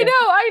say this No, to you.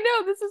 I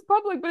know, this is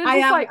public, but it's I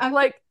just am I'm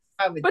like.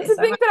 proud with But this.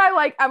 to think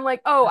that I'm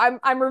like, oh,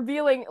 I'm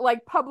revealing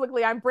like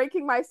publicly, I'm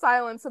breaking my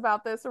silence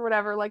about this or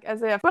whatever, like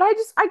as if. But I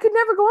could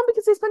never go on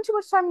because I spend too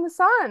much time in the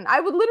sun. I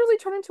would literally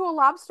turn into a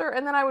lobster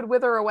and then I would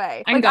wither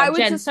away. Hang Like I on, would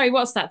Jen. just. Sorry,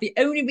 what's that? The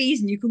only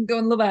reason you couldn't go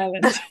on Love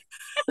Island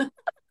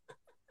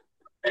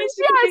is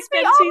Yes,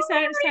 spend the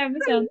so much time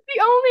with the sun.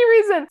 the only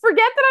reason.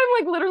 Forget that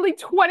I'm like literally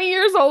 20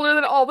 years older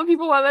than all the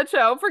people on that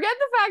show. Forget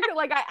the fact that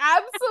like I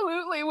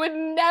absolutely would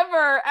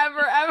never,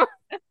 ever, ever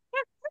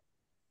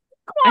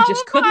I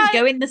just couldn't qualify.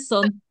 go in the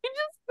sun. I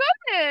just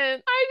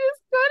couldn't. I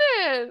just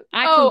couldn't.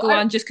 I couldn't go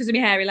on just because of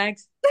my hairy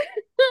legs.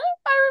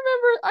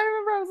 I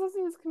remember I was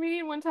listening to this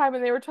comedian one time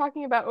and they were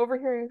talking about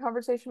overhearing a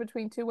conversation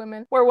between two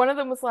women where one of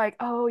them was like,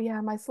 oh yeah,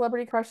 my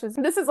celebrity crushes.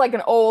 This is like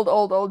an old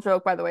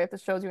joke, by the way, if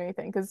this shows you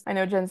anything, because I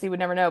know Gen Z would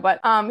never know. But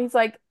I was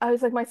like,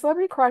 my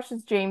celebrity crush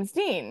is James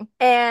Dean.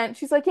 And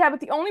she's like, yeah, but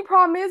the only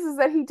problem is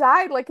that he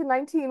died like in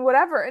 19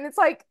 whatever. And it's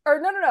like, or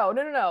no.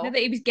 No, that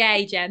he was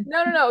gay, Jen.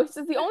 No. He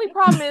says the only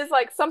problem is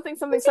like something.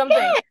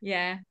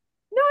 Yeah.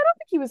 No, I don't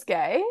think he was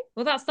gay.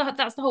 Well, that's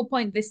the whole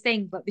point of this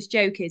thing. But this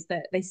joke is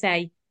that they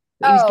say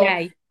that he was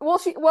gay.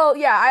 Well,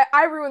 yeah,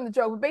 I ruined the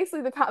joke, but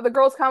basically the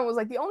girl's comment was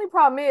like, the only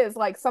problem is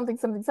like something,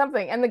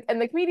 and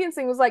the comedian's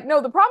thing was like,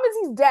 no, the problem is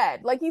he's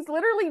dead. Like he's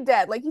literally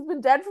dead. Like he's been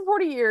dead for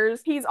 40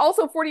 years. He's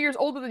also 40 years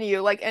older than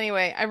you. Like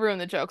anyway, I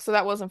ruined the joke, so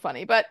that wasn't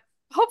funny. But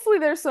hopefully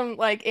there's some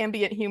like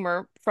ambient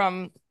humor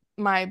from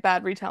my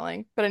bad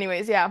retelling. But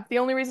anyways, yeah, the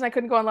only reason I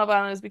couldn't go on Love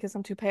Island is because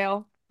I'm too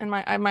pale and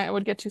I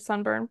would get too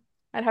sunburned.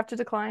 I'd have to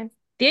decline.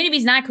 The only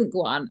reason I couldn't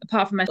go on,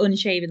 apart from my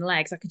unshaven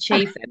legs, I could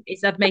shave them,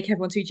 is I'd make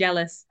everyone too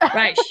jealous.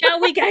 Right, shall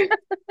we go?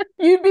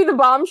 You'd be the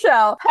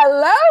bombshell.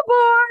 Hello,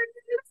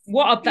 boys.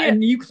 What a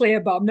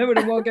nuclear bomb. No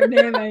one would go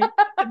near me.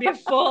 It'd be a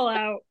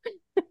fallout.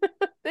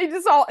 They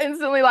just all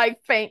instantly like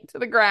faint to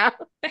the ground.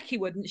 Becky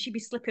wouldn't. She'd be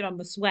slipping on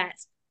the sweat.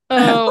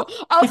 Oh,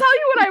 I'll tell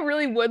you what I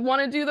really would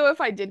want to do though if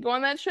I did go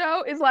on that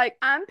show is like,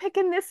 I'm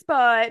picking this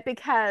boy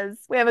because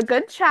we have a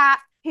good chat.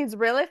 He's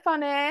really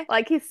funny.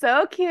 Like he's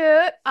so cute.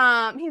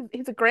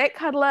 He's a great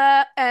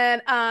cuddler,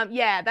 and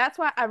yeah, that's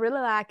why I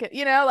really like it.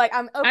 You know, like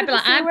I'm open I'd be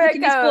like, I'm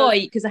picking this boy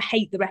because I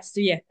hate the rest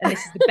of you, and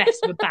this is the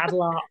best of a bad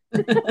lot.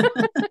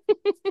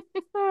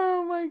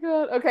 Oh my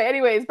god. Okay.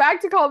 Anyways, back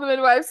to Call the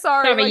Midwife.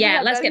 Sorry. Like,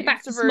 yeah. Let's get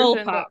back to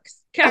smallpox.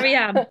 Carry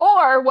on.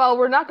 Or, well,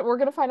 we're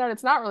gonna find out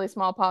it's not really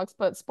smallpox,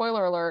 but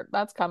spoiler alert,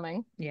 that's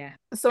coming. Yeah.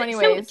 So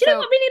anyways, do you know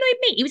what really annoyed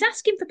me? He was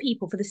asking for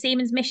people for the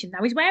Seamen's Mission.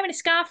 Now he's wearing a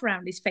scarf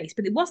around his face,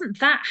 but it wasn't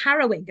that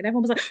harrowing, and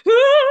everyone was like,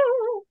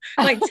 "Ooh!"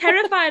 Like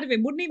terrified of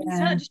him. Wouldn't even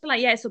tell, just be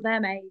like, "Yeah, it's up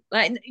there, mate."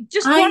 Like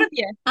just one of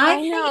you. I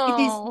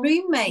hated his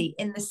roommate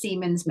in the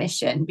Seamen's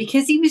Mission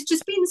because he was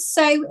just being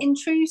so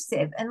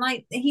intrusive and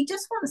like he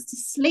just wants to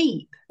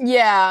sleep.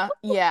 Yeah.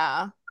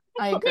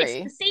 I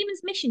agree. The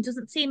Seamen's Mission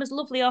doesn't seem as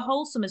lovely or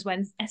wholesome as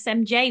when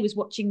SMJ was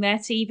watching their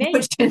TV.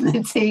 Watching the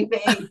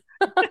TV.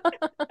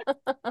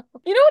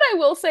 You know what I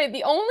will say?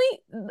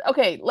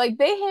 Like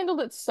they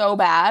handled it so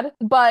bad,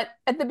 but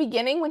at the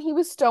beginning when he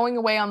was stowing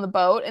away on the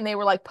boat and they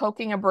were like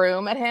poking a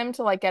broom at him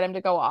to like get him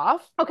to go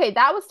off. Okay,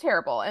 that was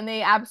terrible and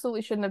they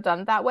absolutely shouldn't have done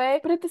it that way.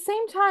 But at the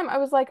same time, I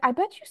was like, I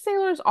bet you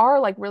sailors are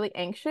like really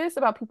anxious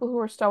about people who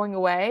are stowing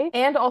away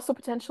and also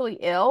potentially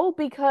ill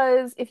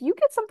because if you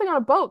get something on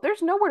a boat,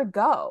 there's nowhere to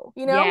go.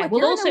 You know? Yeah. Like,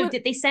 well, also,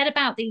 they said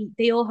about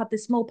they all had the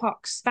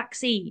smallpox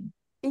vaccine.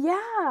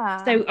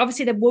 Yeah. So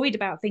obviously they're worried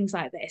about things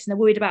like this and they're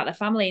worried about their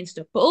family and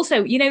stuff. But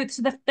also, you know,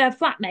 so their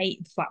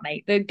flatmate,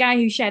 the guy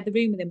who shared the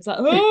room with him was like,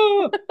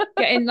 oh,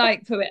 getting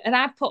like for it. And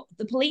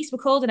the police were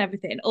called and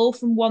everything, all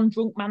from one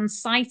drunk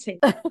man's sighting.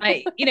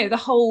 Like, you know, the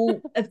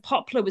whole of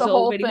Poplar was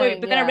all really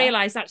worried. But then I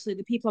realised actually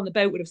the people on the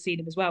boat would have seen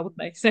him as well, wouldn't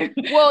they? So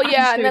well,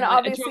 yeah, and then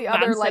obviously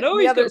other like said,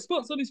 he's got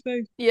spots on his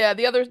face. Yeah,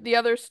 the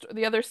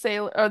other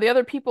sailor or the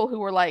other people who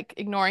were like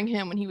ignoring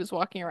him when he was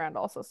walking around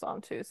also saw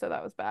him too. So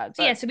that was bad.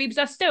 So, yeah, so he was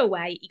a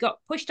stowaway. He got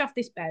pushed off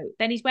this boat.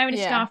 Then he's wearing a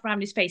scarf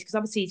around his face because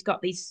obviously he's got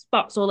these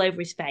spots all over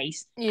his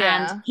face.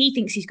 Yeah. And he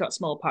thinks he's got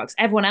smallpox.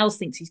 Everyone else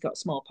thinks he's got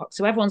smallpox.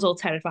 So everyone's all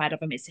terrified of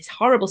him. It's this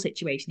horrible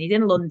situation. He's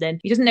in London.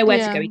 He doesn't know where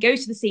to go. He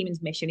goes to the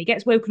Seamen's Mission. He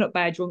gets woken up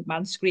by a drunk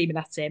man screaming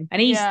at him. And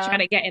he's trying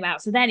to get him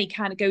out. So then he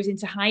kind of goes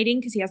into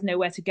hiding because he has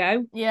nowhere to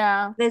go.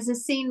 Yeah. There's a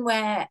scene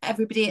where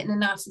everybody at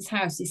Nonnatus's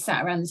house is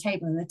sat around the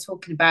table and they're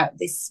talking about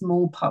this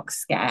smallpox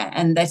scare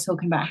and they're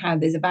talking about how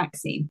there's a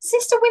vaccine.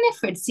 Sister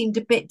Winifred seemed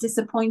a bit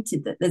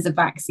disappointed that there's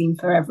a vaccine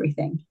for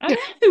everything. I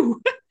know.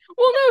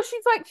 Well, no,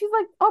 she's like,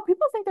 oh,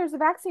 people think there's a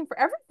vaccine for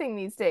everything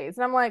these days.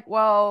 And I'm like,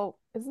 well,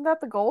 isn't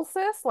that the goal,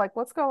 sis? Like,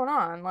 what's going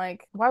on?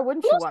 Like, why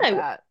wouldn't you want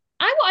that?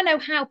 I want to know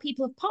how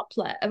people of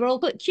Poplar are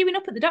all queuing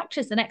up at the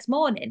doctor's the next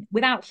morning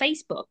without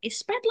Facebook. It's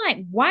spread like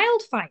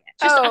wildfire.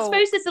 I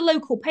suppose there's a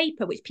local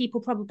paper, which people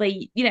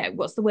probably, you know,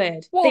 what's the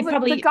word? Well, they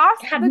probably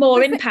had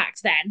more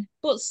impact then.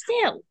 But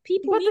still,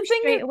 people knew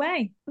straight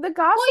away. The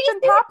gossip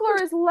in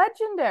Poplar is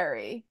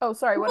legendary. Oh,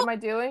 sorry, what am I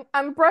doing?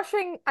 I'm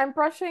brushing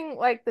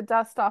like the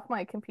dust off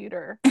my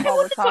computer while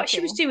we're talking. What she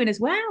was doing as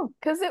well.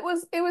 Because it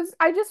was.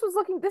 I just was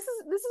looking. This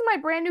is my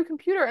brand new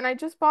computer, and I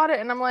just bought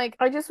it, and I'm like,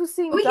 I just was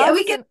seeing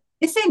dust.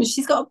 It's in.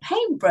 She's got a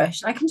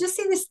paintbrush. I can just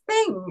see this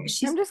thing.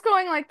 I'm just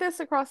going like this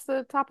across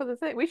the top of the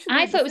thing. We should.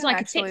 I thought it was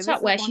like a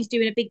TikTok where she's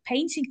doing a big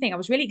painting thing. I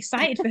was really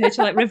excited for her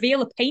to like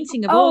reveal a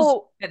painting of us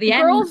at the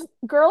end.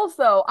 Girls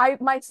though,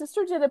 my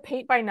sister did a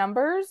paint by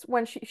numbers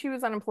when she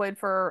was unemployed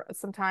for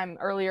some time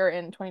earlier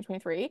in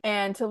 2023,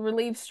 and to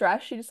relieve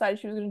stress, she decided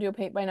she was going to do a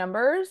paint by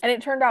numbers, and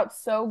it turned out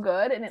so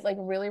good, and it like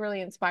really,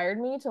 really inspired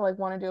me to like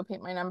want to do a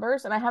paint by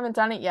numbers, and I haven't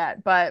done it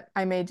yet, but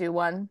I may do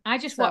one. I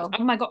just watched.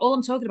 Oh my God! All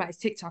I'm talking about is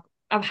TikTok.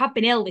 I have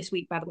been ill this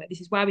week, by the way.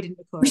 This is why we didn't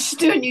record. We should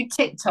do a new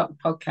TikTok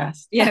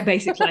podcast. Yeah,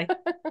 basically.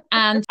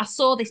 And I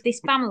saw this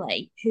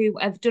family who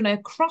have done a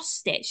cross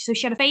stitch. So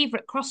she had a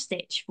favourite cross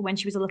stitch for when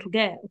she was a little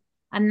girl,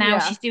 and now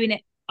she's doing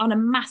it on a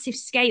massive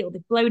scale.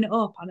 They've blown it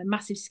up on a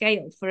massive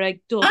scale for her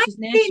daughter's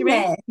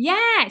nursery. Yeah,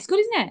 it's good,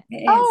 isn't it? It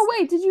is. Oh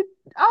wait, did you?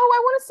 Oh, I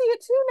want to see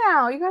it too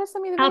now. You got to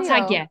send me the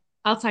video.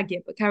 I'll tag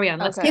you, but carry on.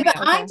 Let's but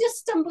I just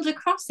stumbled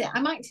across it.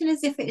 I'm acting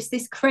as if it's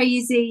this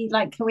crazy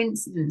like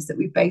coincidence that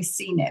we've both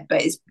seen it,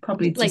 but it's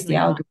probably just the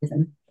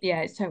algorithm.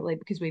 Yeah, it's totally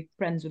because we're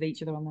friends with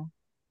each other on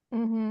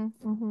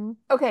there.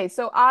 Okay,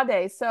 so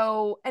Ade.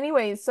 So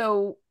anyways,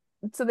 so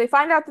they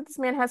find out that this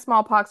man has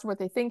smallpox, or what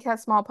they think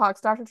has smallpox.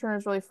 Dr.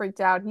 Turner's really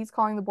freaked out. He's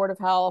calling the Board of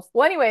Health.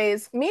 Well,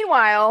 anyways,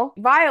 meanwhile,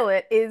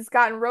 Violet is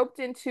gotten roped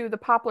into the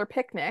Poplar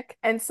picnic.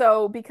 And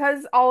so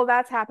because all of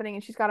that's happening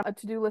and she's got a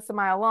to-do list a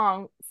mile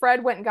long,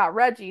 Fred went and got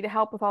Reggie to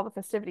help with all the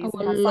festivities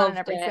and have fun and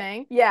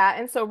everything. Yeah,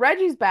 and so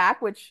Reggie's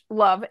back, which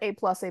love, A+,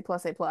 A+,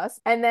 A+.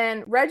 And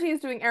then Reggie is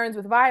doing errands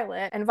with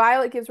Violet, and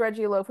Violet gives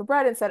Reggie a loaf of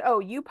bread and said, oh,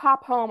 you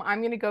pop home, I'm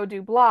going to go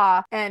do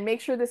blah, and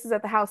make sure this is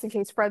at the house in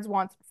case Fred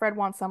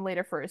wants some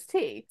later for his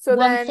tea. So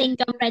One thing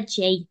on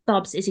Reggie,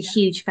 Bobs is a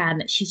huge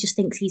fan. She just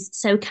thinks he's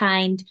so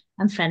kind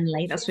and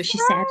friendly. That's what she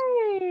said.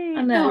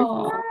 I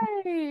know.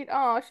 Right.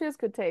 Oh, she has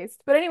good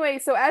taste. But anyway,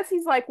 so as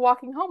he's like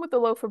walking home with the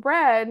loaf of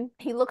bread,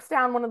 he looks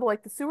down one of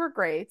the sewer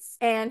grates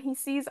and he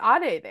sees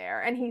Ade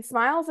there and he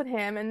smiles at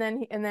him, and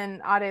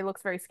then Ade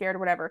looks very scared or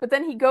whatever. But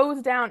then he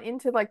goes down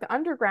into like the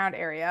underground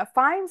area,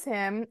 finds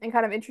him and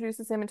kind of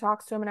introduces him and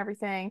talks to him and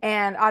everything.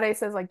 And Ade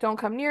says like, don't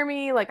come near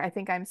me. Like, I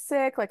think I'm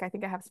sick. Like, I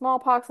think I have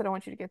smallpox. I don't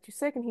want you to get too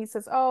sick. And he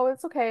says, oh,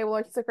 it's okay.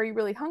 Well, he's like, are you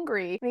really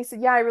hungry? And he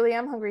said, yeah, I really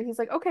am hungry. He's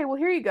like, okay, well,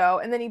 here you go.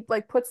 And then he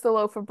like puts the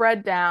loaf of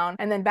bread down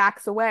and then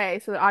backs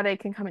away so that Ade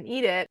can come and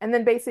eat it. And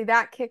then basically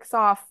that kicks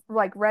off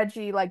like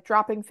Reggie like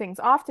dropping things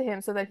off to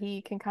him so that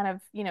he can kind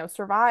of,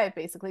 survive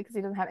basically, because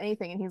he doesn't have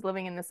anything and he's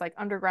living in this like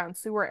underground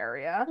sewer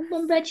area.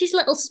 And Reggie's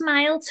little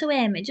smile to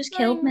him, it just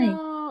killed me.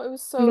 It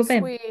was so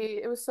sweet.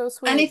 It was so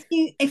sweet. And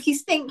if you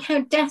think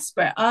how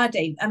desperate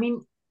Ade, I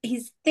mean,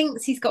 he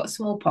thinks he's got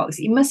smallpox.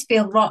 He must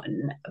feel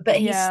rotten, but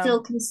he's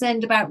still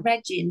concerned about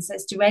Reggie and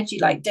says to Reggie,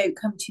 like, don't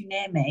come too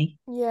near me.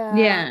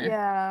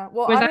 Yeah.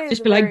 Well, I'd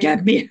just be like,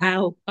 get me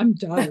help. I'm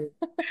dying.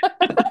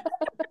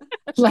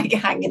 Like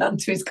hanging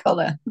onto his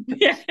collar.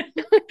 Yeah.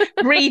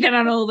 Breathing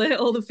on all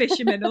the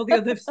fishermen, all the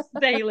other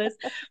sailors.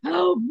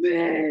 Help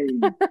me.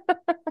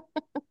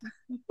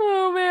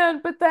 Oh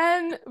man, but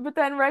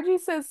then Reggie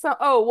says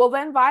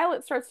then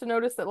Violet starts to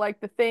notice that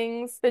like the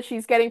things that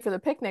she's getting for the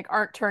picnic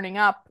aren't turning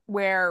up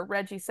where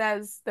Reggie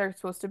says they're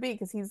supposed to be,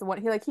 because he's the one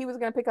he was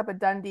gonna pick up a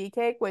Dundee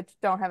cake, which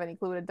don't have any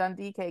clue what a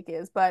Dundee cake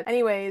is, but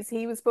anyways,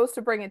 he was supposed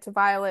to bring it to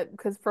Violet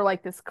because for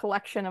like this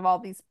collection of all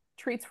these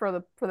treats for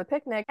the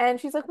picnic, and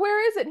she's like,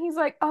 where is it? And he's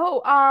like,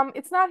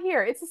 it's not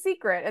here, it's a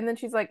secret. And then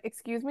she's like,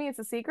 excuse me, it's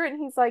a secret?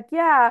 And he's like,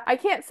 yeah, I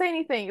can't say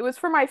anything, it was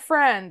for my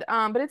friend,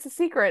 but it's a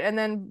secret. And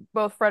then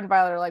both Fred and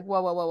Violet are like,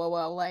 whoa,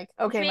 like,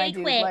 okay, really my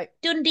dude, quick, like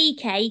Dundee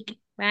cake,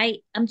 right?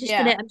 I'm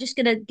just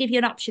gonna give you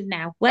an option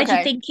now. Where do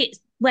you think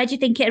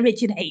it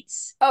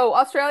originates? Oh,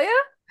 Australia?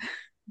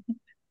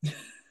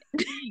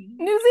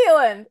 New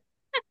Zealand.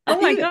 Oh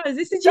my God, is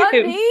this a joke?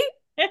 Dundee?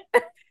 What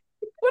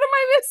am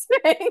I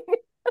missing?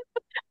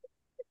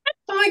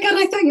 Oh my God,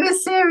 I thought you were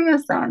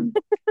serious then.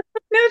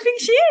 No, I think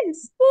she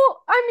is.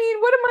 Well, I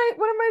mean, what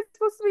am I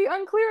supposed to be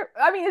unclear?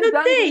 I mean, is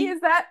Dundee,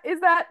 is that okay?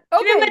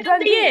 Do you know where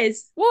Dundee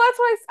is? Well,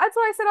 that's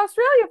what I said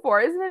Australia for.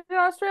 Isn't it in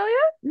Australia?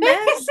 No,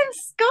 it's in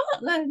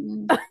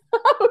Scotland.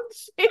 Oh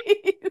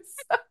jeez.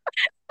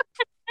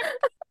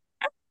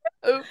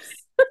 Oops.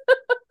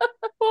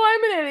 Well,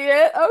 I'm an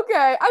idiot.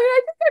 Okay. I mean,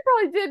 I think I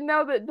probably did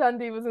know that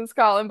Dundee was in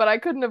Scotland, but I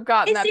couldn't have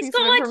gotten that piece of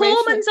information. It's got like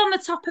almonds on the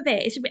top of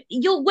it.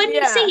 When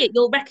you see it,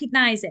 you'll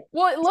recognize it.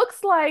 Well, it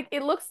looks like, I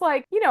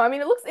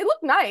mean, it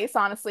looked nice,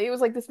 honestly. It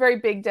was like this very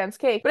big, dense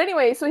cake. But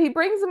anyway, so he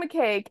brings him a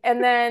cake,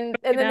 and then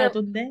and then,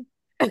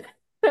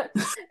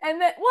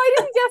 well, I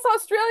didn't guess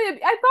Australia.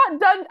 I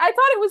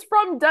thought it was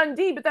from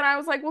Dundee, but then I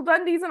was like, well,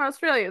 Dundee's in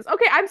Australia.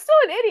 Okay, I'm still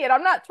an idiot.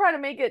 I'm not trying to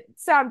make it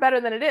sound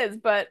better than it is,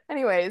 but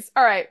anyways,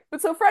 all right.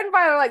 But so Fred and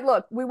Violet are like,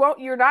 look,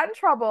 you're not in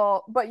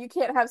trouble, but you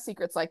can't have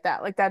secrets like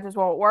that. Like, that just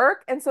won't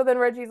work. And so then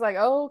Reggie's like,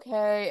 oh,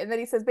 okay. And then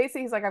he says,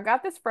 basically, he's like, I've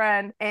got this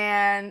friend,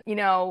 and,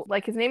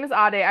 like, his name is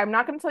Ade. I'm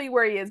not going to tell you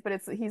where he is, but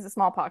he's a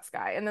smallpox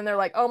guy. And then they're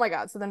like, oh my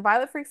God. So then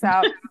Violet freaks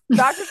out.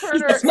 Dr.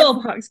 Turner. He's a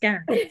smallpox guy.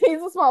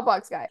 He's a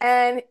smallpox guy.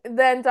 And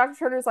then then Dr.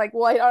 Turner's like,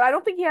 well, I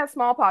don't think he has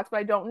smallpox, but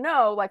I don't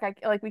know.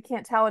 We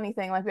can't tell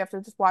anything. Like, we have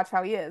to just watch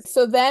how he is.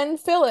 So then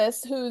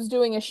Phyllis, who's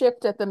doing a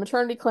shift at the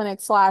maternity clinic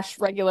 /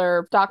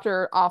 regular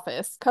doctor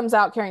office, comes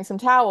out carrying some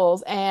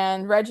towels,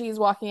 and Reggie's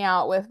walking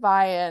out with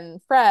Vi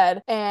and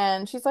Fred,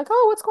 and she's like,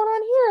 oh, what's going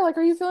on here? Like,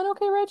 are you feeling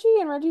okay, Reggie?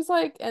 And Reggie's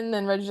like, and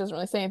then Reggie doesn't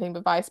really say anything,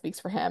 but Vi speaks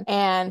for him.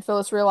 And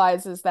Phyllis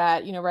realizes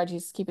that,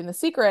 Reggie's keeping the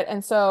secret.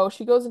 And so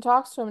she goes and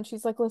talks to him, and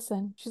she's like,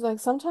 listen, she's like,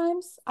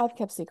 sometimes I've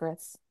kept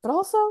secrets, but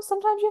also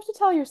sometimes you have to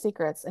tell your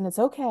secrets, and it's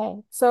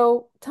okay.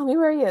 So tell me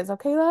where he is,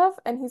 okay, love?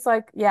 And he's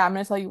like, yeah, I'm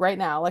going to tell you right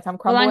now. Like, I'm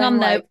crumbling. Well, hang on,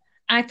 like, though.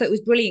 I thought it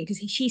was brilliant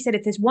because she said,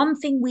 if there's one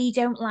thing we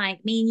don't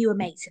like, me and you are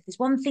mates, if there's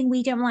one thing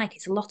we don't like,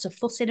 it's a lot of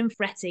fussing and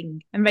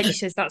fretting. And Reggie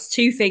says, that's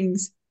two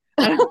things.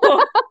 And I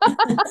thought,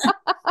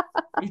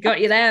 he's got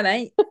you there,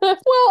 mate. Well,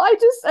 I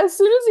just, as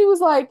soon as he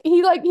was like,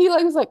 he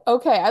was like,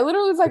 okay. I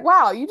literally was like,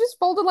 wow, you just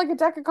folded like a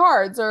deck of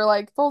cards, or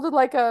like folded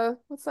like a,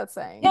 what's that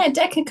saying? Yeah,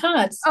 deck of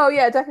cards. Oh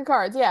yeah, deck of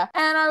cards, yeah.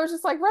 And I was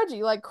just like,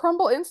 Reggie, like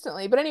crumble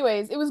instantly. But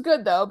anyways, it was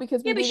good though,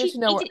 because we needed to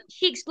know.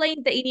 She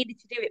explained that he needed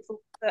to do it for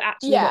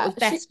actually what was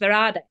best for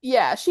Ade.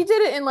 Yeah, she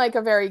did it in like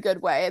a very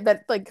good way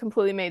that like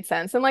completely made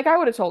sense. And like I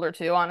would have told her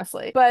to,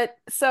 honestly. But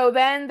so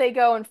then they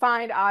go and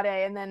find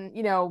Ade, and then,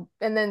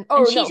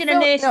 and she's in a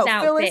nurse's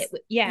outfit, which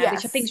I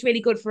yes. think is really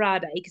good for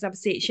Ade, because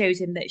obviously it shows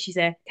him that she's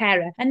a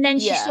carer. And then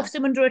she stuffs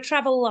him under a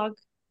travel log.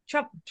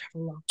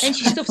 Then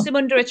she stuffs him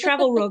under a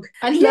travel rug.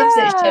 I love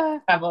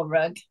this travel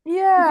rug.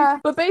 Yeah.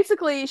 But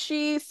basically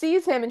she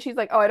sees him and she's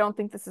like, oh, I don't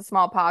think this is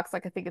smallpox.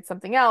 Like, I think it's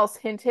something else.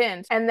 Hint,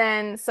 hint. And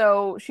then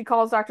so she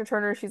calls Dr.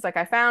 Turner. She's like,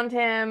 I found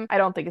him. I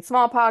don't think it's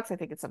smallpox. I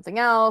think it's something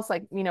else.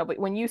 Like, but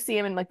when you see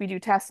him and like we do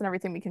tests and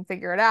everything, we can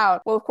figure it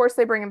out. Well, of course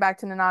they bring him back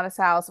to Nonnatus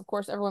house. Of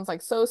course, everyone's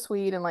like so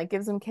sweet and like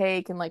gives him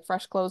cake and like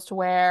fresh clothes to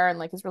wear and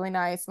like is really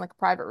nice and like a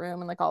private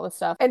room and like all this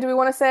stuff. And do you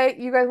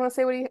guys want to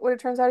say what it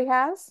turns out he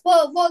has?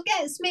 Well, what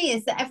gets me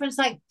is that everyone's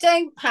like,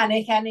 don't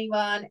panic,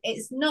 anyone.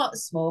 It's not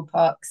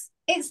smallpox.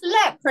 It's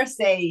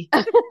leprosy.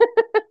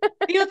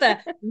 The other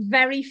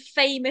very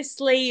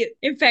famously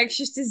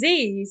infectious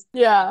disease.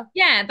 Yeah.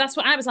 Yeah, that's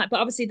what I was like.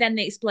 But obviously then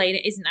they explain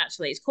it isn't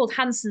actually. It's called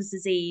Hansen's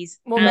disease.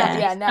 Well, now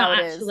it's not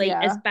it actually is,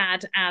 as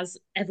bad as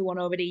everyone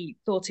already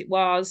thought it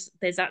was.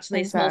 There's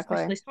actually a small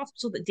specialist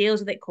hospital that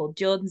deals with it called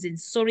Jordan's in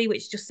Surrey,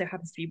 which just so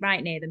happens to be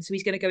right near them. So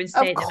he's going to go and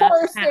stay at the house. Of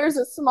course, there's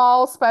a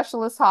small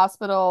specialist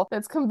hospital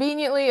that's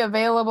conveniently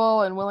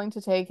available and willing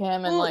to take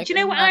him. And do you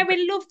know what I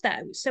really love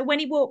though? So when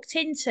he walked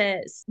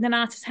into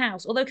Nonnatus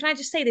house, although can I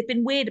just say they've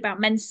been weird about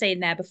men staying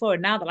there before,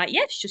 and now they're like,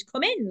 yes, just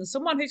come in.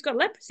 Someone who's got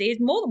leprosy is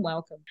more than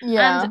welcome.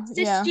 Yeah. And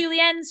Sis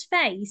Julienne's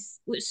face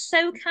was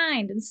so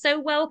kind and so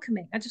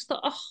welcoming. I just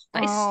thought,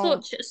 that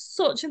is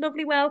such a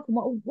lovely welcome.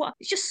 What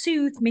it just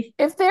soothed me.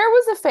 If there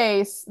was a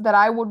face that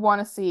I would want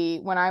to see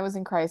when I was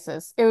in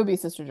crisis, it would be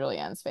Sister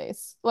Julienne's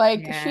face.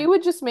 Like, she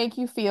would just make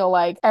you feel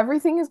like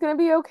everything is going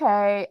to be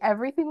okay.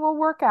 Everything will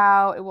work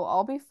out. It will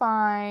all be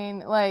fine.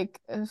 Like,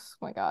 oh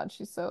my God,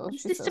 she's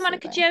Sister so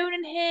Monica soothing. Joan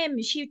and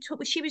him,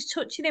 she was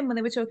touching him when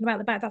they were talking about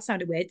the back. That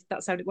sounded weird.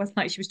 It wasn't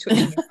like she was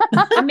touching him.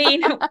 I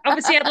mean,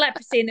 obviously he had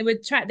leprosy and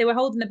they were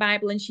holding the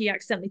Bible and she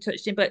accidentally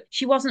touched him, but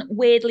she wasn't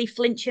weirdly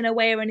flinching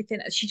away or anything.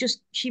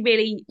 She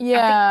really,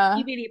 I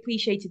think he really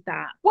appreciated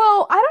that.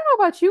 Well, I don't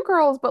know about you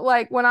girls, but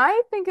like when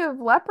I think of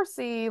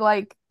leprosy,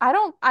 like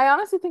I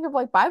honestly think of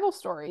like Bible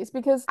stories,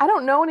 because I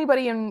don't know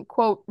anybody in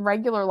quote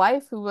regular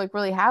life who like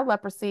really had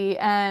leprosy.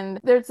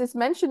 And there's this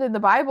mentioned in the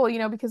Bible,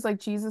 because like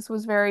Jesus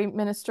was very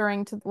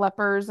ministering to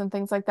lepers and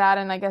things like that.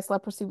 And I guess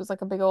leprosy was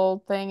like a big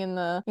old thing in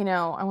the,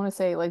 I want to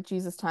say like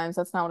Jesus times.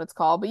 That's not what it's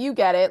called, but you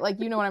get it. Like,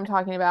 you know what I'm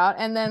talking about.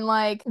 And then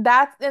like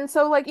that. And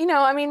so like,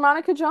 I mean,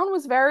 Monica Joan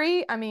was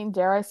very,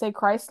 dare I say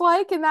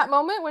Christ-like in that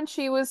moment when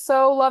she was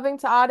so loving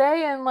to Ade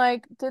and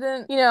like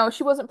didn't,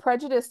 she wasn't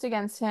prejudiced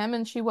against him,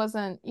 and she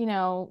wasn't,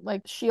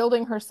 like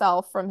shielding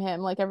herself from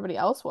him like everybody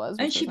else was.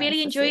 And she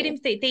really enjoyed him.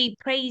 They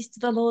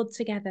praised the Lord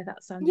together.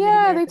 That sounds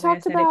they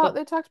talked about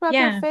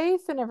their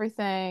faith and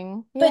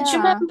everything. But do you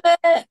remember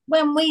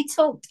when we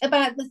talked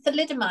about the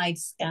thalidomide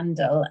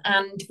scandal,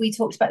 and we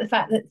talked about the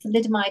fact that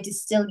thalidomide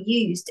is still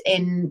used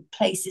in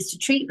places to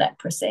treat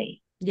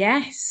leprosy?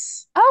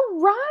 Yes. Oh,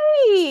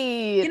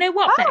 right. You know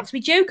what, Bex?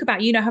 We joke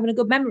about you not having a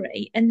good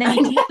memory, and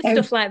then you do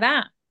stuff like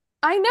that.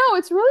 I know.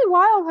 It's really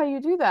wild how you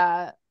do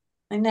that.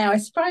 I know. I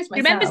surprised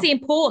myself. Remembers the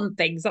important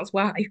things, that's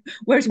why.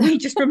 Whereas we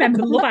just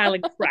remember Love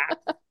Island crap.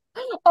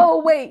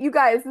 Oh, wait, you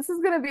guys, this is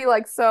going to be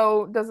like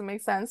so doesn't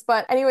make sense.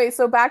 But anyway,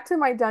 so back to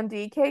my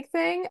Dundee cake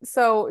thing.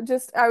 So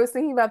I was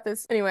thinking about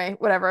this. Anyway,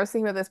 whatever. I was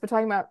thinking about this, but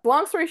talking about,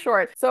 long story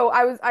short. So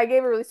I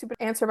gave a really stupid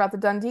answer about the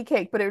Dundee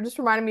cake, but it just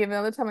reminded me of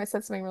another time I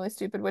said something really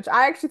stupid, which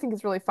I actually think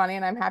is really funny,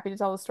 and I'm happy to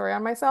tell the story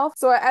on myself.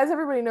 So as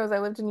everybody knows, I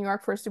lived in New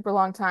York for a super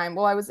long time.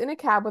 Well, I was in a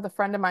cab with a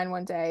friend of mine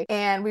one day,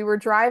 and we were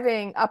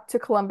driving up to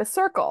Columbus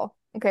Circle.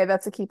 Okay,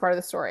 that's a key part of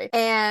the story.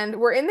 And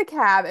we're in the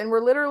cab and we're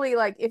literally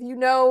like, if you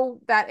know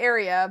that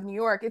area of New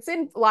York, it's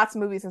in lots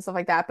of movies and stuff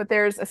like that, but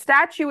there's a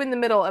statue in the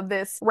middle of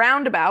this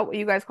roundabout, what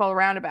you guys call a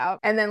roundabout.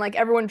 And then like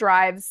everyone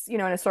drives,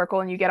 in a circle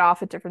and you get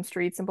off at different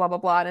streets and blah, blah,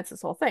 blah. And it's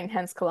this whole thing,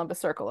 hence Columbus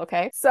Circle.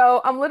 Okay. So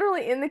I'm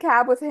literally in the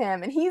cab with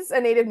him and he's a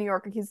native New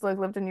Yorker. He's like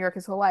lived in New York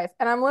his whole life.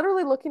 And I'm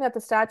literally looking at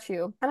the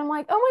statue and I'm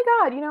like, oh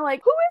my God,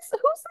 like who's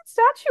that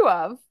statue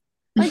of?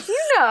 Like, do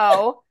you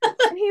know?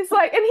 And he's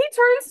like, and he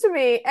turns to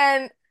me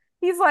and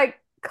he's like,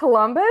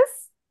 Columbus?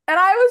 And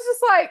I was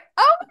just like,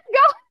 oh my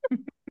God.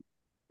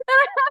 And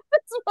I had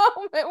this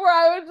moment where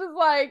I was just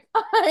like,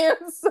 I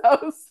am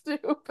so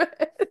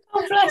stupid.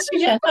 Oh, bless you,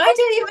 Jen. I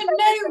didn't even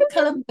know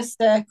Columbus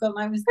Circle.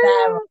 I was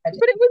there already.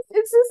 But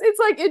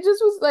it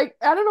just was like,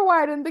 I don't know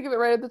why I didn't think of it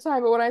right at the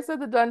time, but when I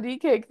said the Dundee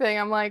cake thing,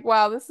 I'm like,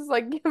 wow, this is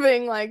like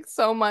giving like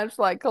so much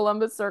like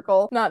Columbus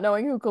Circle, not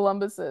knowing who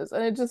Columbus is.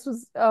 And it just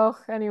was,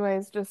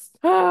 anyways, just,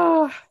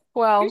 well.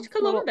 Who's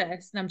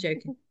Columbus? No, I'm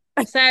joking.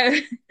 So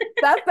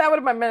that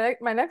would have been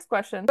my next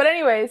question. But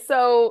anyway,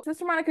 so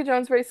Sister Monica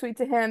Jones very sweet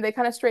to him. They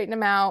kind of straighten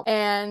him out,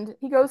 and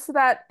he goes to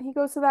that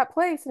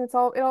place, and it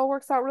all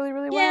works out really,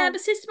 really well. Yeah, but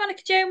Sister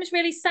Monica Jones was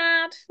really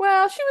sad.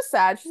 Well, she was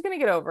sad. She's gonna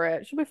get over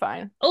it. She'll be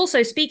fine.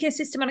 Also, speaking of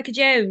Sister Monica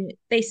Jones,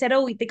 they said,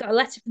 they got a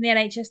letter from the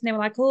NHS, and they were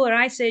like, her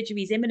eye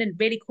surgery is imminent,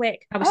 really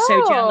quick. I was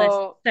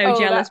so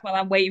jealous while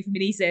I'm waiting for my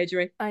knee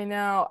surgery. I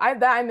know.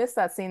 I missed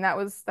that scene. That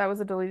was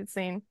a deleted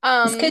scene.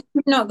 It's because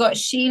you've not got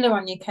Sheila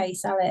on your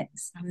case,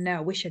 Alex. No,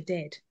 I wish I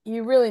did.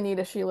 You really need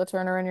a Sheila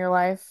Turner in your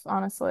life,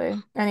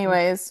 honestly.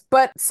 Anyways,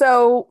 but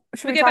so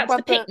should we go talk back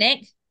about to the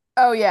picnic?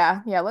 Oh yeah.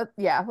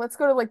 Let's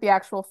go to like the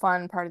actual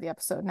fun part of the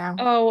episode now.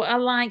 Oh, I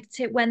liked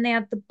it when they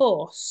had the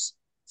bus.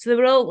 So they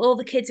were all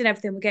the kids and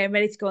everything were getting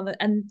ready to go on,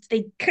 and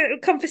they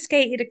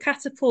confiscated a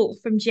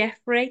catapult from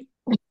Jeffrey.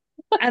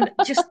 And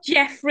just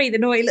Jeffrey, the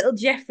naughty little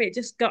Jeffrey, it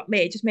just got me.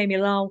 It just made me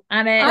lol.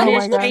 And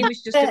his game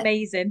was just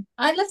amazing.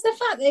 I love the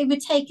fact that they were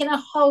taking a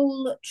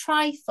whole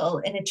trifle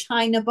in a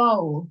china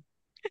bowl.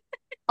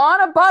 On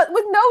a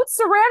with no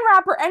saran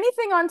wrap or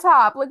anything on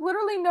top, like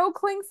literally no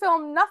cling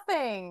film,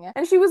 nothing.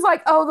 And she was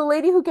like, "Oh, the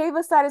lady who gave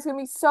us that is gonna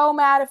be so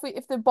mad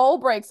if the bowl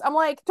breaks." I'm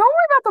like, "Don't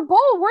worry about the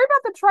bowl. Worry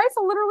about the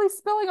trifle literally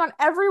spilling on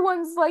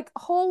everyone's like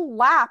whole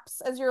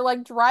laps as you're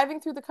like driving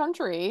through the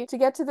country to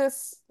get to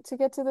this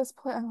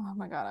place." Oh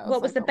my God!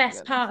 What was the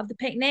best part of the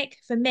picnic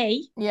for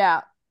me?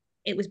 Yeah.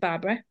 It was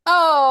Barbara.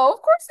 Oh,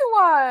 of course it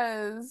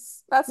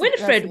was.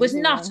 Winifred was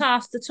not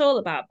asked at all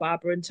about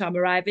Barbara and Tom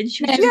arriving.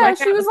 She was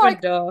she was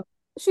like, door.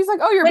 She's like,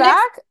 "Oh, you're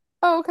back?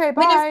 Oh, okay,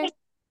 bye."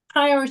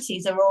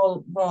 Priorities are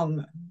all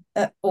wrong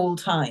at all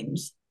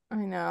times. I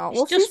know.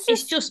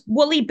 It's just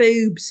woolly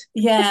boobs.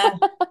 Yeah.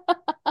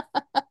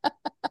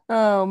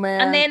 Oh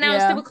man. And they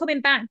announced they were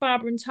coming back,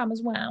 Barbara and Tom as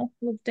well.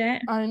 Loved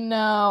it. I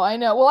know.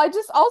 Well,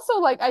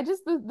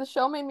 the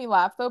show made me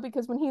laugh though,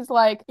 because when he's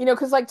like,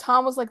 because like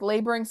Tom was like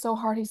laboring so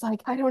hard, he's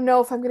like, I don't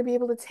know if I'm gonna be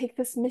able to take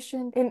this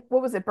mission in,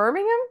 what was it,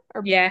 Birmingham?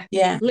 Yeah.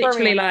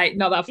 Literally like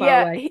not that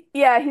far away.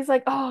 He's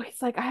like,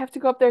 I have to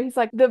go up there. He's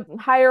like, the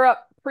higher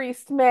up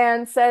priest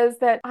man says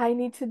that I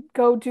need to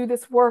go do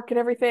this work and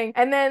everything.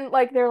 And then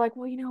like they're like,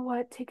 well, you know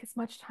what? Take as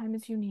much time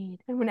as you need.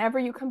 And whenever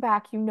you come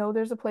back,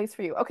 there's a place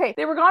for you. Okay,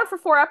 they were gone for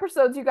 4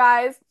 episodes, you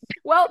guys.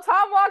 Well,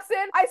 Tom walks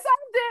in. I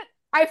solved it.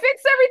 I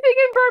fixed everything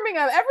in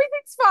Birmingham.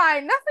 Everything's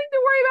fine. Nothing to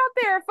worry about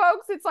there,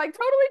 folks. It's like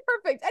totally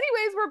perfect.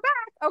 Anyways, we're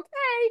back.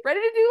 Okay. Ready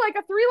to do like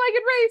a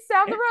 3-legged race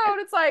down the road.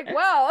 It's like,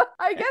 well,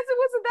 I guess it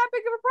wasn't that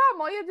big of a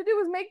problem. All you had to do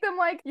was make them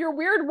like your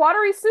weird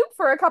watery soup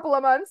for a couple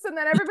of months, and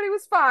then everybody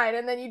was fine.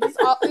 And then you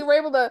were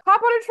able to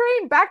hop on a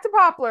train back to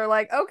Poplar.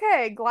 Like,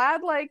 okay,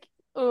 glad like,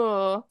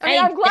 ugh. I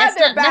mean, I'm glad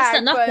they're back.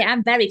 That's not nothing.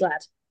 I'm very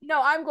glad. No,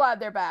 I'm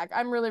glad they're back.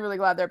 I'm really, really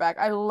glad they're back.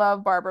 I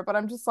love Barbara, but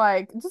I'm just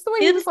like, just the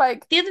way he was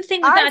like. The other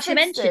thing that you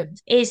mentioned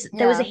is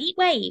there was a heat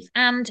wave,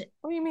 and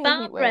what do you mean,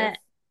 Barbara,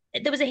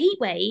 there was a heat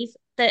wave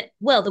that,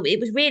 it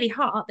was really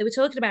hot. They were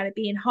talking about it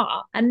being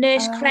hot, and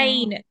Nurse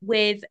Crane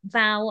with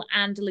Val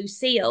and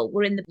Lucille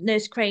were in the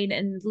Nurse Crane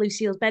and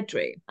Lucille's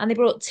bedroom, and they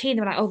brought tea, and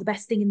they were like, "Oh, the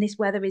best thing in this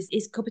weather is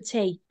a cup of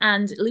tea."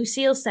 And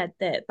Lucille said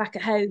that back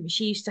at home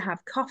she used to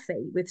have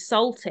coffee with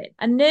salt in,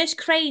 and Nurse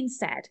Crane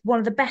said one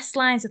of the best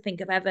lines I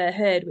think I've ever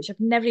heard, which I've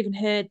never even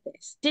heard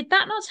this. Did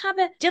that not have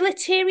a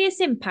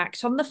deleterious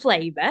impact on the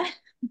flavour?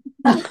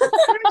 I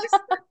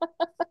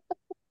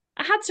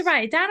had to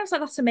write it down. I was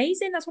like, that's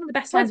amazing. That's one of the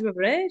best lines I've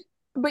ever heard.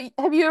 But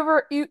have you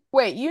ever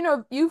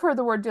you've heard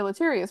the word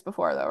deleterious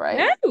before though,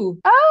 right? No.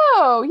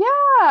 Oh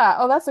yeah.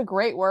 Oh, that's a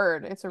great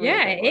word. It's a really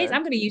great it is.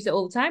 I'm going to use it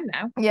all the time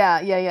now.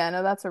 Yeah.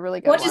 No, that's a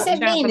really good What one. does it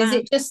mean? Is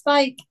it just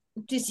like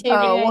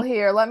deteriorate? Oh, well,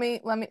 here, let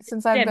me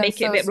since I've been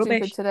so stupid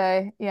rubbish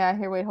today. Yeah,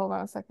 here, wait, hold on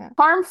a second.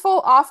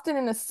 Harmful, often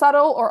in a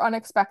subtle or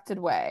unexpected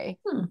way.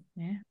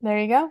 Yeah. There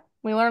you go.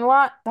 We learn a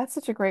lot. That's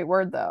such a great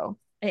word though.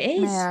 It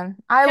is. Man,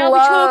 Shall we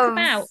talk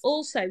about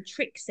also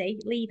Trixie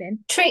leaving?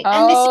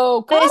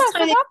 Oh, God, I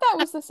forgot that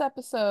was this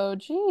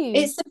episode. Jeez.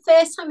 It's the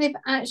first time they've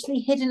actually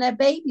hidden her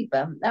baby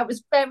bump. That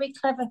was very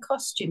clever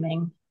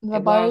costuming. The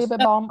It was. baby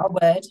That's bomb. a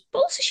word. But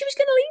also, she was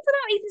going to leave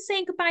without even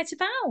saying goodbye to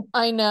Val.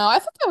 I know. I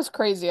thought that was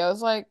crazy. I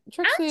was like, And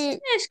Trixie,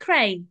 Nurse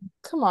Crane.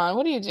 come on,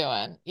 what are you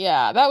doing?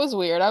 Yeah, that was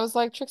weird. I was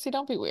like, Trixie,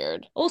 don't be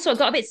weird. Also, I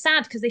got a bit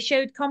sad because they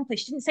showed Compline.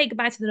 She didn't say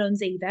goodbye to the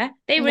nuns either.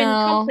 They were in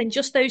No. Compline,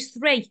 just those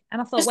three.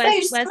 And I thought, Just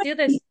where's those the three.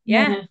 others?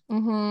 Yeah.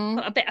 Mm-hmm.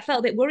 I felt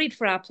a bit worried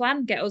for our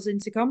plan, get us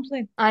into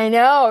Compline. I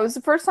know. It was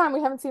the first time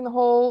we haven't seen the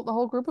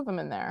whole group of them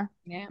in there.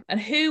 Yeah. And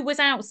who was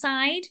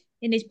outside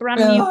in his brand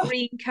new Ugh.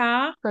 green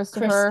car?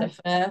 Christopher.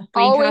 Green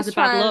car's a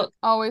bad look.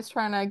 Always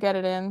trying to get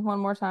it in one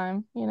more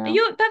time, you know.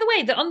 By the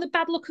way, that on the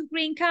bad look of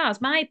green cars,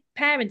 my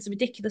parents are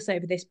ridiculous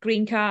over this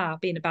green car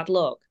being a bad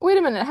look. Wait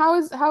a minute. How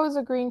is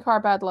a green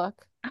car bad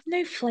luck? I've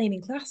no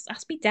flaming class.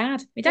 Ask me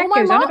dad. My dad Well,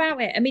 my goes on mom-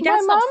 about it. And my My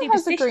dad's not mom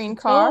has a superstitious green at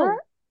car. all.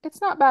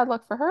 It's not bad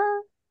luck for her.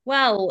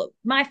 Well,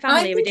 my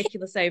family are think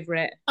ridiculous over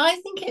it. I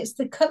think it's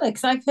the colour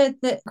because I've heard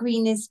that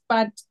green is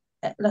bad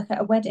look at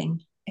a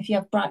wedding if you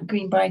have bright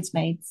green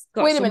bridesmaids.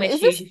 Got Wait a some minute,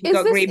 is issues this- if you've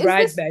got green is this-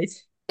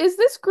 bridesmaids. Is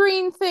this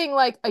green thing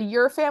like a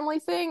your family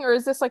thing, or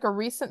is this like a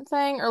recent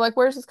thing, or like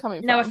where's this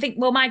coming No, I from? think,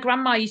 well, my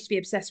grandma used to be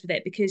obsessed with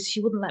it because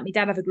she wouldn't let me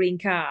dad have a green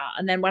car.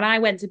 And then when I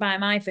went to buy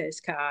my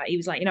first car, he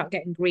was like, "You're not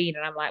getting green."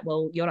 And I'm like,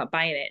 "Well, you're not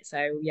buying it.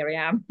 So here I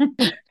am."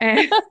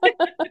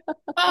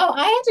 Oh,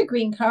 I had a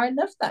green car. I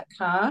loved that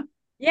car.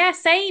 Yeah,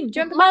 same. Do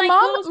you remember My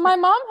Michael's?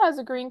 mom has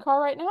a green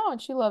car right now,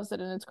 and she loves it,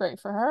 and it's great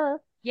for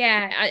her.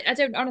 Yeah, I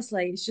don't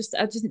honestly. It's just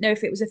I didn't know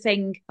if it was a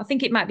thing. I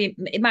think it might be.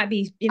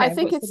 I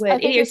think what's it's- the I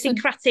word? think it's a-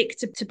 Idiosyncratic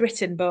to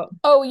Britain, but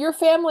Oh, your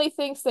family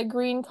thinks that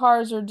green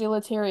cars are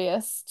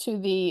deleterious to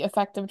the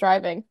effect of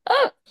driving.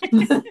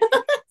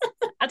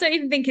 I don't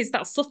even think it's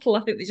that subtle.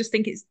 I think they just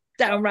think it's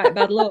downright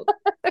bad luck.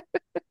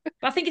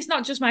 But I think it's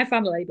not just my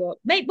family, but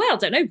well, I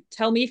don't know.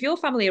 Tell me if your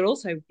family are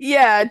also.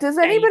 Yeah, does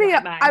Yeah, you anybody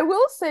got mine. I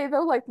will say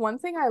though, like one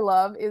thing I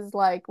love is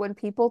like when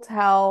people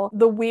tell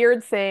the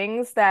weird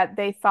things that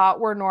they thought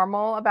were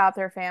normal about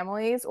their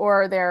families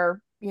or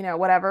their,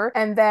 whatever,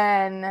 and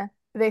then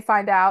they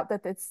find out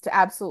that it's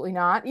absolutely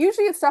not.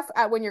 Usually it's stuff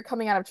when you're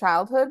coming out of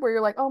childhood where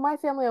you're like, "Oh, my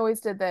family always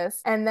did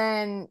this." And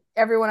then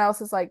everyone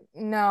else is like,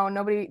 "No,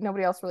 nobody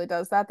else really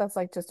does that. That's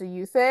like just a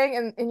you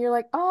thing." And you're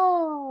like,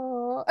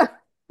 "Oh."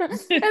 And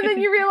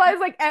then you realize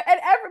but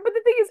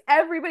the thing is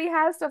everybody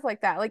has stuff like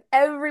that. Like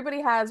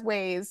everybody has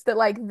ways that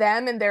like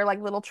them and their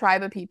like little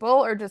tribe of people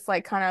are just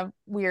like kind of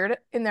weird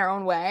in their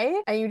own way.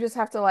 And you just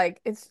have to I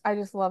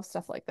just love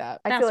stuff like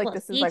that. I feel like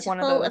this is like one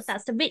of those.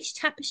 That's the rich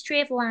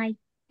tapestry of life.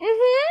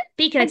 Mm-hmm.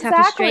 Speaking of Exactly.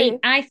 tapestry,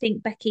 I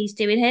think Becky's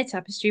doing her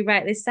tapestry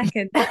right this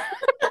second.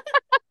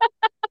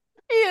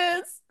 She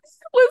is.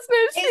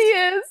 Listeners, she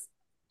is.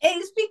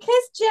 It's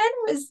because Jen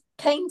was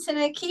painting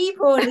her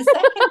keyboard a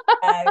second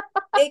ago.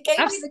 It gave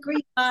me the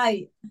green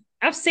light.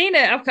 I've seen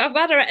her.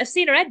 I've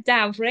seen her head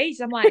down for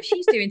ages. I'm like,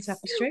 she's doing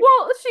tapestry.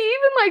 Well, she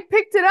even like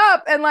picked it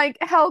up and like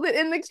held it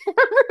in the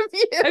camera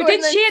view. Oh, did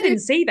and then she? I didn't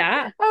see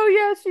that. Oh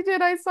yeah, she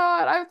did. I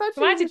saw it. I thought she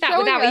So I was did just that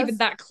showing without us. even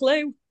that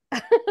clue.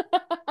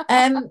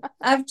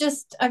 I've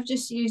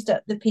just used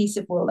up the piece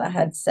of wool I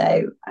had,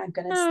 so I'm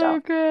gonna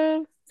stop.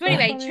 good. So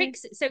anyway, Funny.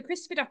 So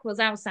Christopher Dockwell's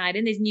outside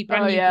in his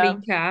brand new yeah.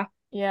 green car.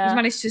 He's Yeah.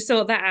 managed to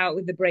sort that out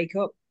with the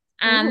breakup.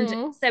 And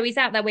Mhm. so he's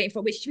out there waiting for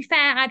it, which to be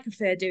fair, I'd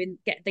prefer than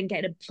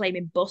getting a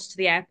flaming bus to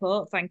the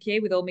airport. Thank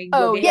you, with all me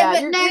Oh luggage. yeah,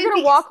 but you're no, gonna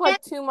because walk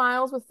like then- 2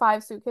 miles with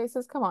 5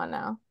 suitcases. Come on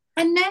now.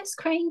 And Nurse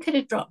Crane could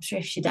have dropped her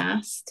if she'd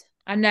asked.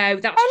 I know,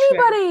 that's true.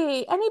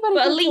 Anybody But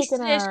at could've least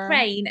taken Nurse her.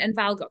 Crane and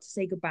Val got to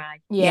say goodbye.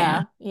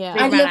 Yeah. They I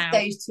ran love out.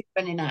 those two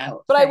running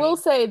out. But I So- will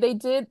say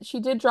she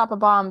did drop a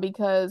bomb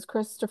because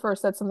Christopher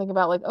said something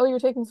about like, "Oh, you're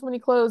taking so many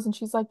clothes," and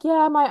she's like,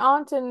 "Yeah, my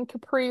aunt in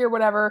Capri or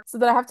whatever, so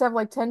that I have to have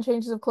like 10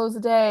 changes of clothes a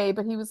day."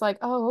 But he was like,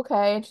 "Oh,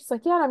 okay," and she's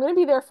like, "Yeah, and I'm gonna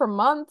be there for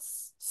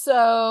months,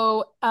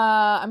 so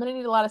I'm gonna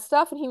need a lot of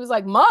stuff." And he was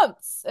like,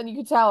 "Months," and you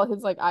could tell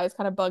his like eyes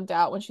kind of bugged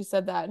out when she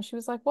said that, and she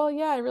was like, "Well,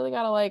 yeah, I really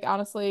gotta like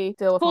honestly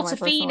deal with all my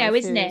personal Portofino,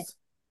 isn't it? issues."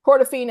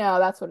 Portofino,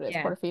 that's what it is.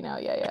 Yeah.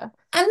 Portofino, yeah.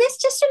 And this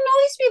just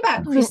annoys me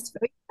about Christopher.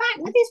 He's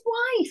back with his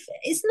wife.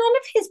 It's none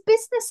of his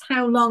business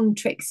how long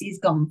Trixie's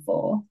gone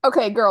for.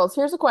 Okay, girls,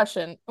 here's a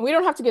question. We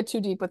don't have to get too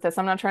deep with this.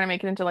 I'm not trying to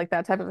make it into like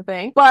that type of a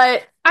thing.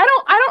 But I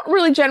don't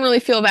really generally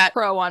feel that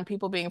pro on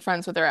people being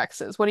friends with their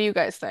exes. What do you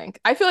guys think?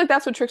 I feel like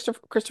that's what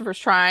Christopher's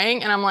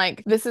trying, and I'm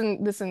like, this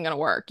isn't gonna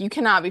work. You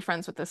cannot be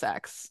friends with this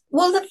ex.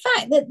 Well, the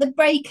fact that the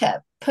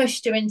breakup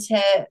pushed her into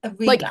a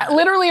relapse. Like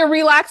literally a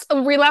relapse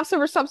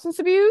over substance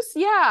abuse.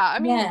 Yeah, I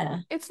mean, Yeah.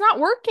 it's not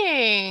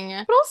working.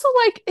 But also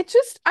like it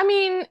just, I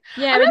mean,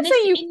 Yeah, I'm in not this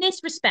saying in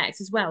this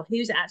respect as well,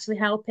 who's actually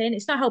helping?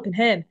 It's not helping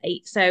her,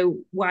 mate. So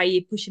why are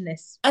you pushing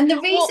this? And the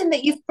reason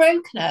that you've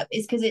broken up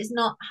is because it's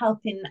not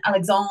helping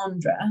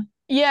Alexandra.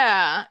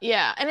 Yeah.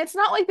 And it's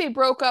not like they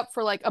broke up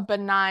for like a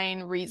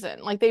benign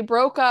reason. Like they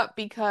broke up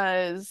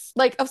because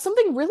like of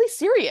something really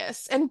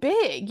serious and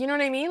big. You know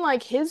what I mean?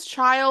 Like his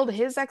child,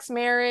 his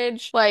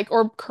ex-marriage, like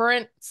or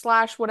current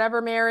 /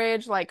 whatever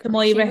marriage, like The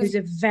Moira, she was who's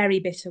a very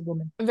bitter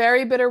woman. a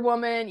very bitter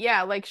woman.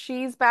 Yeah, like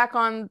she's back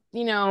on,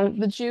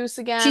 the juice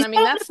again. She's I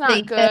mean, that's probably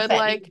not good. perfectly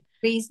Like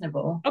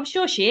reasonable. I'm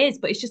sure she is,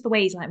 but it's just the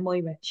way he's like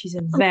Moira. She's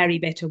a very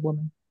bitter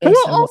woman. Yes,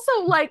 Well, I will. also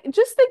like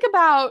just think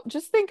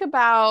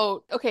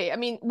about okay, I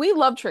mean, we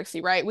love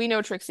Trixie, right? We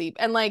know Trixie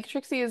and like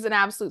Trixie is an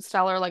absolute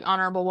stellar, like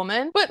honorable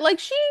woman, but like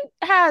she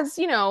has,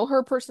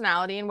 her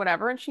personality and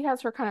whatever, and she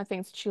has her kind of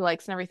things that she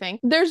likes and everything.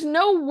 There's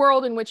no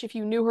world in which if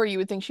you knew her, you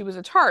would think she was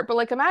a tart. But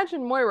like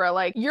imagine Moira,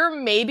 like your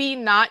maybe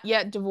not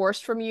yet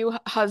divorced from you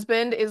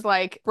husband is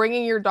like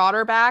bringing your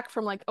daughter back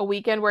from like a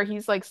weekend where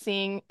he's like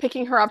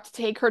picking her up to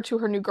take her to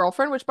her new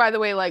girlfriend, which by the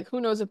way, like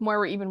who knows if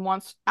Moira even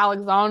wants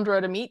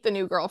Alexandra to meet the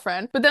new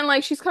girlfriend. But then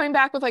like she's coming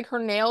back with like her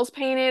nails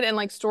painted and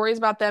like stories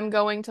about them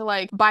going to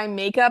like buy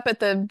makeup at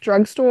the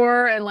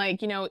drugstore and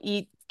like,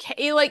 eat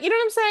like, you know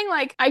what I'm saying?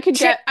 Like I could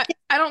get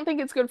I don't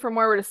think it's good for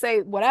Moira to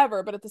say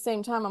whatever, but at the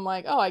same time I'm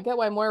like, oh, I get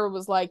why Moira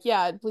was like,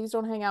 yeah, please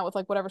don't hang out with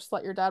like whatever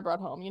slut your dad brought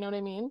home. You know what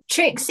I mean?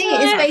 Trixie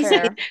is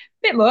basically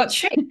bit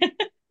much.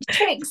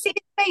 Trixie is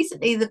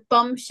basically the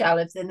bombshell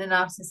of the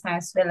Nanasis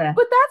House Villa.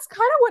 But that's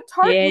kind of what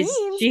tart Yes,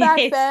 means she back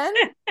is. then.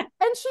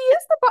 And she is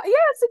yeah,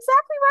 it's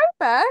exactly right,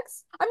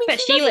 Bex. I mean,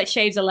 But Sheila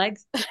shaves her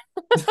legs.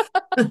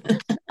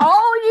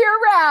 all year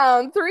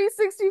round,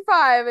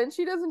 365, and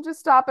she doesn't just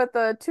stop at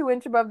the 2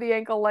 inch above the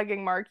ankle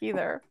legging mark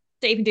either.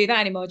 Don't even do that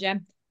anymore,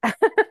 Jem.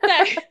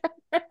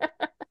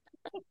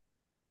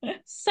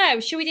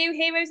 So, should we do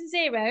heroes and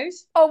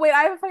zeros? Oh, wait,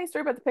 I have a funny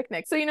story about the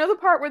picnic. So, you know the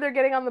part where they're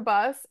getting on the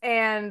bus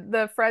and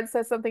the Fred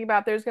says something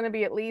about there's going to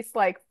be at least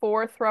like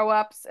 4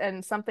 throw-ups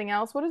and something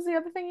else. What is the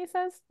other thing he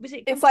says? Was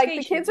it It's like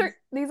the kids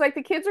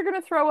are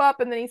going to throw up,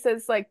 and then he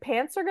says like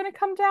pants are going to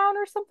come down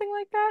or something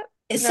like that.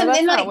 It's No,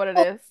 something that's like not what it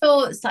is.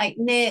 thoughts like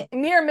near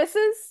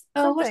Misses?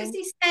 Oh, what Something. does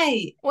he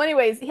say? Well,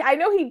 anyways, I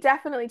know he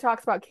definitely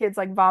talks about kids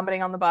like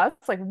vomiting on the bus,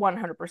 like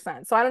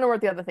 100%. So I don't know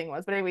what the other thing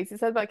was, but anyways, he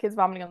said about kids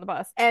vomiting on the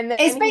bus. And then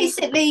It's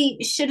basically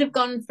should have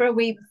gone for a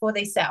wee before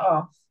they set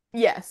off.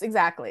 Yes,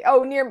 exactly.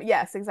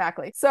 Yes,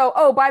 exactly. So,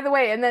 oh, by the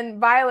way, and then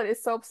Violet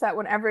is so upset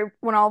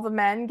when all the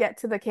men get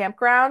to the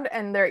campground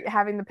and they're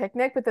having the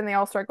picnic, but then they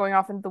all start going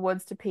off into the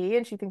woods to pee,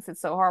 and she thinks it's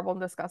so horrible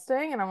and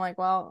disgusting. And I'm like,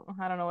 well,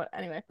 I don't know what.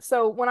 Anyway,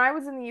 so when I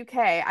was in the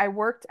UK, I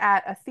worked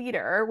at a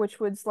theater, which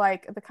was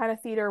like the kind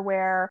of theater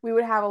where we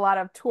would have a lot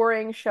of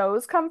touring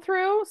shows come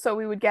through. So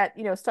we would get,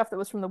 stuff that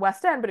was from the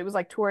West End, but it was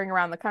like touring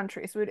around the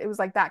country. So it was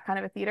like that kind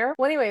of a theater.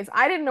 Well, anyways,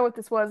 I didn't know what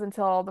this was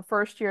until the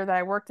first year that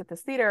I worked at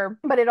this theater,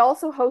 but it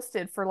also hosted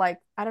for like,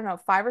 I don't know,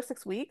 5 or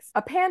 6 weeks,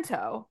 a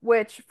panto,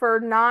 which for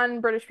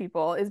non-British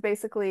people is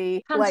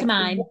basically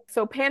Pantomime. like,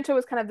 so panto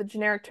is kind of the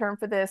generic term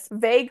for this.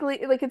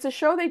 Vaguely, like it's a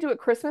show they do at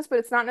Christmas, but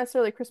it's not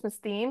necessarily Christmas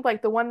themed.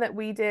 Like the one that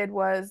we did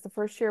was the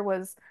first year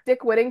was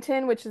Dick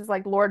Whittington, which is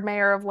like Lord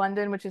Mayor of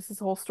London, which is this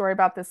whole story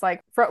about this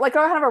like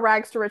kind of a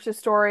rags to riches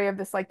story of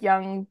this like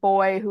young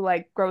boy who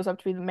like grows up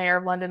to be the mayor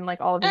of London,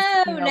 like all of his.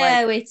 Oh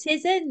no, it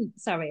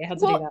isn't. Sorry, I had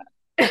to do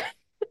that.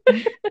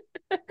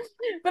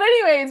 But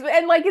anyways,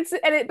 and like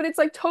but it's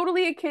like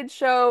totally a kid's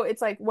show.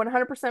 It's like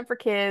 100% for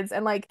kids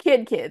and like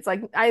kids.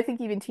 Like I think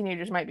even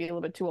teenagers might be a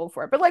little bit too old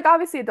for it. But like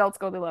obviously adults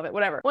go, they love it,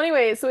 whatever. Well,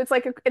 anyways, so it's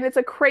like it's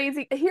a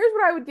crazy. Here's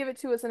what I would give it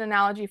to as an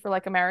analogy for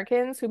like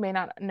Americans who may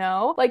not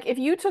know. Like if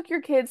you took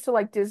your kids to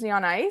like Disney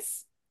on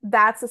Ice,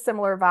 that's a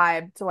similar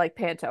vibe to like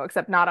Panto,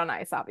 except not on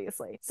ice,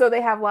 obviously. So they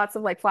have lots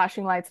of like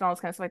flashing lights and all this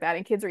kind of stuff like that.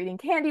 And kids are eating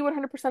candy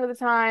 100% of the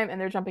time, and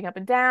they're jumping up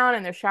and down,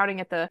 and they're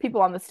shouting at the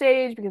people on the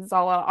stage because it's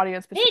all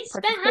audience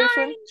participation.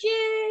 Behind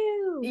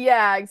you.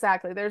 Yeah,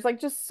 exactly. There's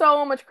like just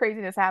so much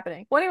craziness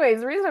happening. Well,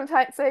 anyways, the reason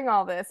I'm saying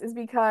all this is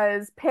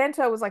because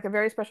Panto was like a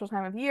very special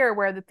time of year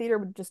where the theater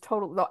would just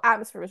the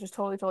atmosphere was just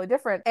totally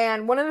different.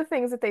 And one of the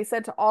things that they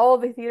said to all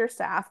of the theater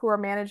staff who are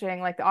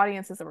managing like the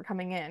audiences that were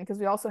coming in, because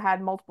we also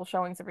had multiple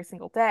showings every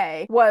single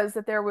day, was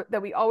that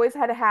that we always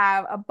had to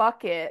have a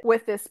bucket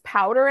with this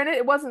powder in it.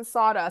 It wasn't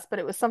sawdust, but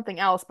it was something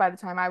else by the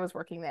time I was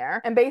working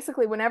there. And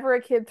basically, whenever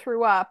a kid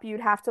threw up, you'd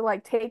have to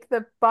like take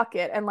the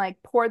bucket and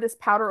like pour this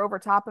powder over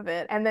top of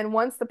it. And then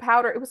once the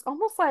powder, it was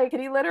almost like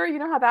kitty litter. You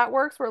know how that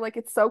works, where like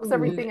it soaks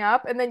everything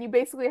up, and then you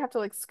basically have to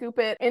like scoop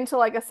it into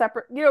like a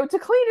separate, to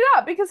clean it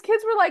up, because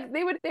kids were like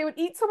they would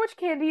eat so much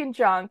candy and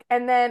junk,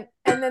 and then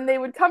they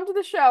would come to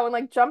the show and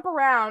like jump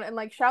around and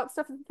like shout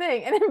stuff at the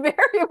thing, and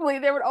invariably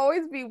there would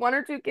always be 1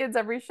 or 2 kids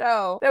every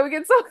show that would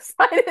get so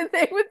excited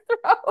they would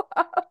throw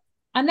up.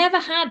 I never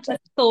had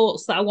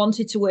thoughts that I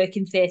wanted to work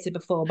in theatre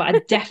before, but I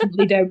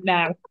definitely don't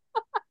now.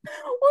 Well,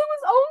 it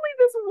was only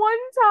this one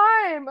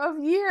time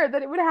of year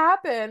that it would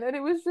happen, and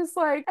it was just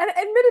like, and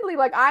admittedly,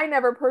 like I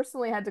never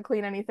personally had to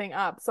clean anything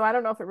up, so I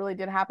don't know if it really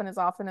did happen as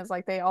often as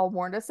like they all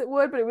warned us it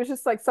would, but it was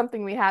just like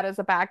something we had as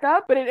a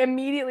backup. But it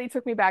immediately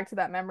took me back to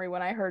that memory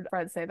when I heard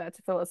Fred say that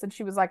to Phyllis, and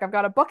she was like, I've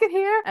got a bucket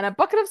here and a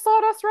bucket of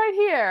sawdust right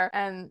here,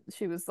 and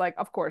she was like,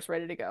 of course,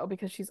 ready to go,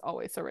 because she's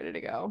always so ready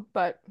to go.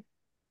 But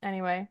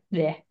anyway,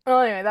 yeah.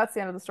 Well, anyway, that's the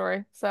end of the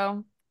story.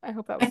 So I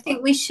hope that was. I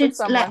think we should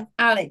let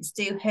Alex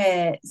do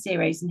her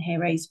zeros and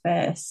heroes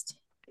first.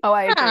 Oh,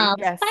 I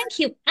agree. Yes. Thank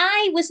you.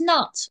 I was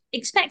not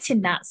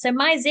expecting that. So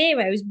my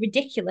zero is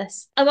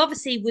ridiculous. I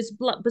obviously was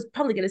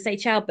probably going to say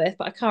childbirth,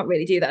 but I can't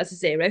really do that as a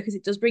zero because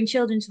it does bring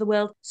children to the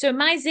world. So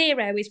my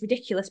zero is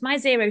ridiculous. My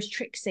zero is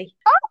Trixie.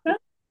 Oh.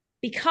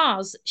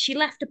 because she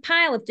left a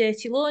pile of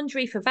dirty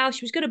laundry for Val.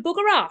 She was going to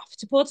bugger off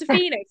to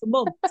Portofino for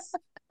months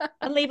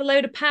and leave a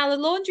load of pile of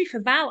laundry for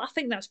Val. I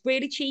think that's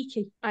really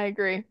cheeky. I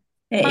agree.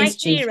 It My is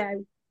cheeky.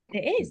 hero,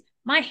 it is.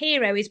 My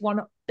hero is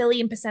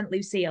 1,000,000,000%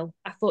 Lucille.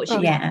 I thought she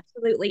was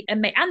absolutely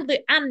amazing.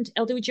 And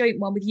I'll do a joint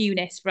one with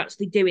Eunice for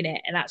actually doing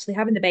it and actually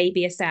having the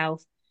baby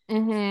herself.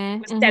 I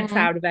was dead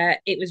proud of her.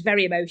 It was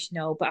very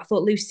emotional, but I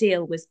thought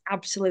Lucille was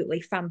absolutely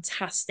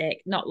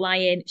fantastic. Not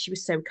lying. She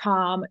was so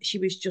calm. She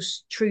was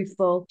just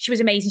truthful. She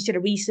was amazing. She did a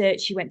research.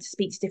 She went to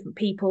speak to different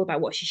people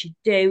about what she should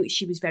do.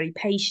 She was very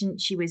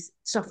patient. She was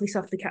softly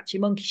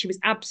catching monkey. She was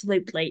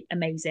absolutely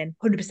amazing.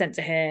 100%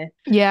 to her.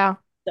 Yeah.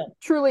 Done.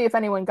 Truly, if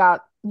anyone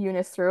got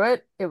Eunice through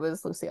it, it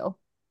was Lucille.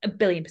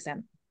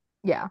 1,000,000,000%.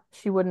 Yeah,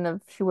 she wouldn't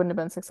have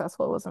been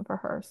successful if it wasn't for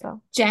her.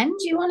 So Jen,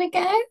 do you want to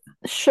go?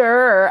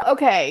 sure.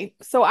 Okay.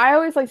 So I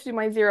always like to do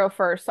my zero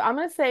first. So I'm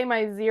gonna say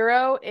my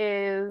zero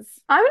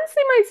is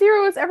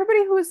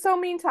everybody who was so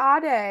mean to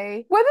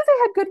Ade. Whether they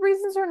had good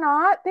reasons or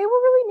not, they were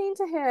really mean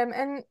to him.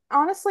 And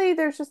honestly,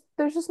 there's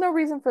just no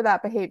reason for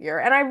that behavior.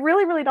 And I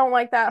really, really don't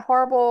like that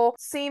horrible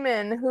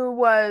seaman who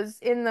was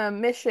in the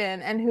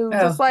mission and who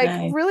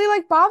really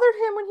like bothered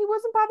him when he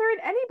wasn't bothering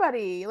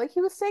anybody. Like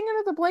he was staying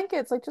under the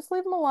blankets. Like just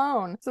leave him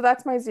alone. So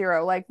that's my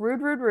zero. Like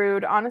rude, rude,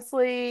 rude.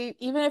 Honestly,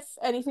 even if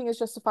anything is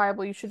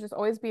justifiable, you should just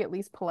always be at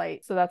least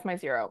polite. So that's my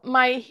zero.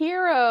 My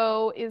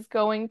hero is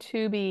going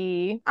to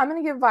be, I'm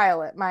going to give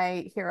Violet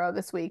my hero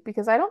this week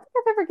because I don't think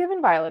I've ever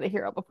given Violet a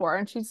hero before.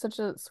 And she's such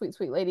a sweet,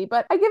 sweet lady.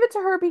 But I give it to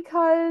her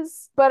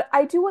but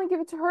I do want to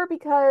give it to her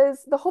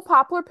because the whole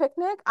Poplar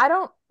picnic, I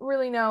don't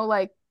really know,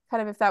 like,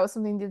 kind of if that was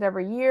something they did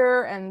every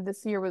year and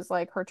this year was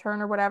like her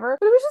turn or whatever,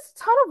 but it was just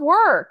a ton of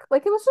work.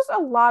 Like it was just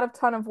a lot of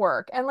ton of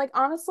work. And like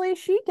honestly,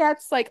 she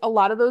gets like a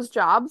lot of those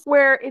jobs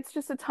where it's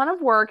just a ton of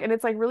work and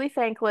it's like really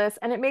thankless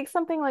and it makes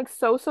something like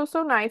so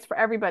nice for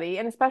everybody,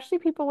 and especially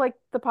people like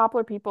the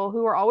Poplar people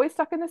who are always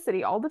stuck in the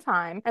city all the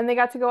time, and they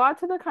got to go out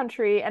to the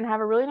country and have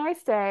a really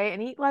nice day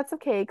and eat lots of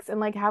cakes and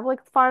like have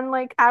like fun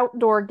like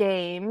outdoor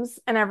games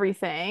and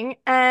everything.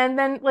 And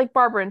then like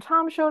Barbara and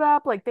Tom showed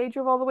up, like they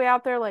drove all the way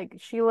out there, like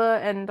Sheila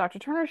and Dr.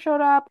 Turner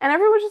showed up, and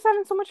everyone was just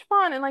having so much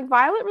fun. And like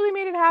Violet really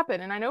made it happen.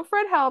 And I know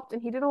Fred helped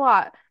and he did a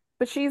lot,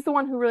 but she's the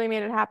one who really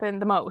made it happen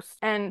the most.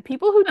 And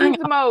people who do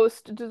the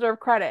most deserve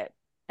credit.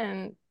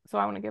 And so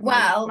I want to give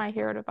my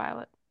hero to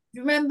Violet.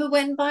 Remember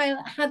when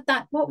Violet had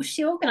that, what was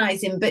she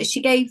organising? But she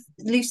gave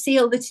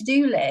Lucille the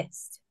to-do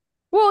list.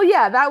 Well,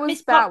 yeah, that was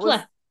Miss that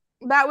Poplar.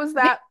 was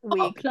that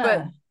week. Poplar.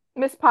 But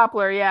Miss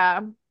Poplar, yeah.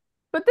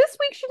 But this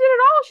week she did it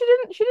all.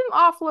 She didn't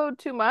offload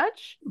too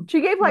much. She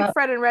gave like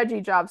Fred and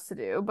Reggie jobs to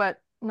do, but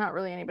not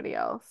really anybody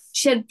else.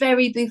 She had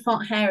very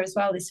bouffant hair as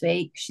well this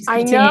week.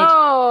 I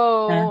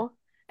know.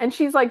 And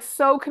she's like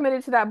so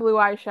committed to that blue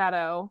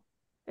eyeshadow.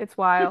 It's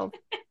wild.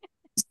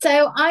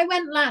 So I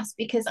went last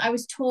because I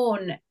was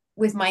torn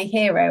with my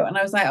hero and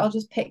I was like, I'll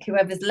just pick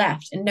whoever's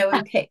left, and no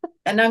one picked.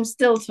 And I'm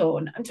still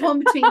torn. I'm torn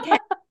between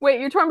Wait,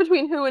 you're torn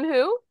between who and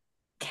who?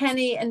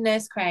 Kenny and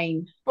Nurse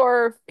Crane.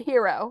 For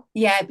hero.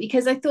 Yeah,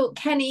 because I thought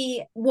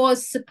Kenny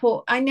was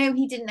support. I know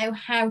he didn't know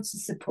how to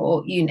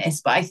support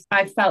Eunice, but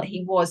I felt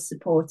he was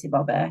supportive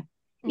of her.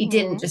 He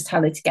didn't just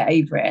tell her to get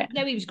over it.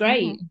 No, he was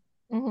great.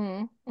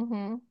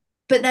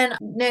 But then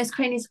Nurse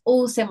Crane is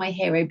also my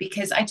hero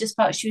because I just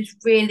felt she was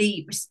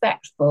really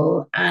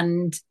respectful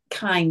and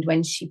kind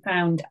when she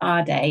found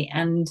Ade,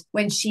 and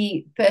when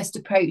she first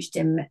approached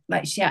him,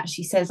 like she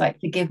actually says like,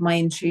 forgive my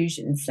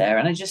intrusion, sir.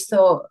 And I just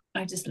thought,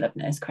 I just love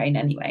Nurse Crane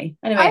anyway.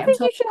 I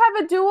think you should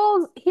have a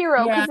dual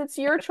hero because it's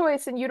your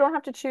choice and you don't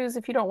have to choose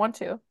if you don't want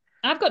to.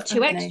 I've got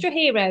two extra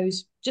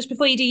heroes just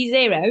before you do your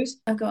zeros.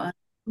 Oh, go on.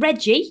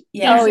 Reggie,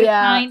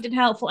 kind and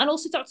helpful, and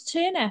also Dr.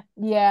 Turner.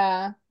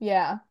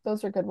 Yeah,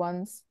 those are good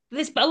ones.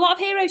 There's a lot of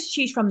heroes to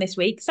choose from this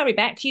week. Sorry,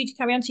 Bex, you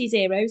carry on to your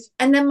zeros.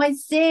 And then my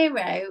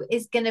zero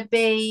is going to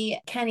be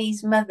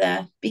Kenny's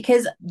mother,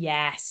 because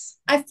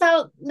I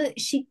felt that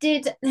she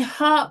did, her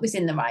heart was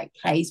in the right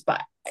place, but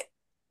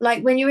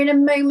like when you're in a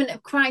moment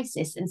of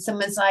crisis and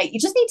someone's like, you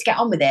just need to get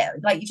on with it,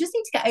 like you just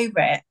need to get over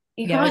it.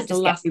 You can't it's the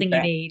last thing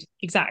you need.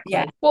 Exactly.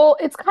 Yeah. Well,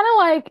 it's kind of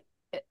like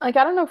I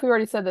don't know if we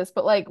already said this,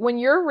 but like when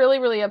you're really,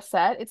 really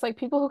upset, it's like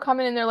people who come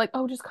in and they're like,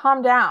 oh, just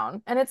calm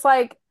down. And it's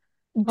like,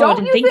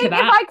 don't you think if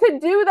I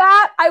could do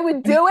that, I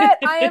would do it?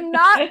 I am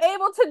not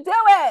able to do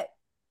it.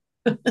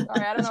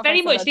 Sorry, I don't know. It's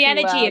very much the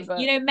energy of,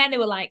 men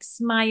who are like,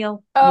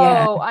 smile. Oh,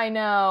 yeah. I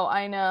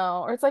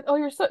know. Or it's like, oh,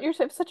 you're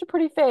such a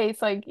pretty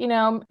face. Like,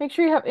 make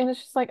sure you have, and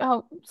it's just like,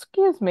 oh,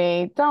 excuse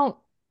me. Don't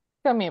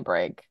give me a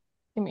break.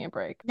 Give me a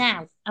break.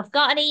 Now, I've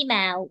got an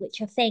email,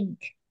 which I think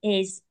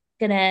is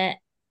gonna,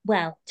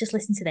 just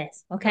listen to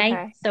this,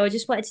 okay? So I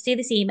just wanted to do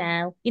this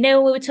email. When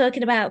we were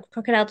talking about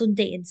Crocodile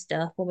Dundee and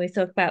stuff, when we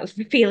talk about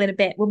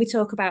when we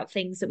talk about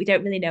things that we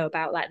don't really know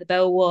about, like the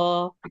Boer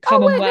War, the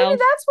Commonwealth. Maybe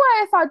that's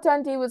why I thought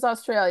Dundee was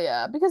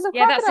Australia, because of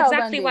Crocodile that's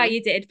exactly Dundee. why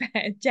you did,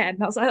 Jen.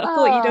 I thought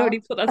you'd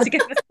already put that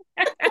together.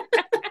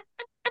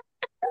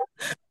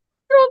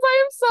 Girls,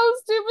 I am so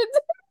stupid.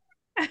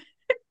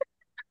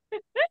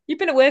 You've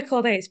been at work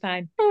all day, it's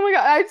fine. Oh my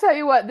God, I tell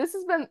you what, this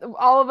has been,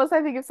 all of us,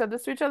 I think, have said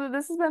this to each other.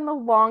 This has been the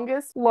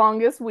longest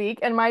week,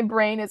 and my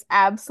brain is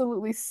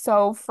absolutely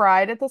so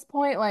fried at this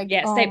point. Like,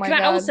 Yeah, oh same. my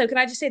God. Can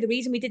I just say the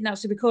reason we didn't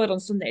actually record on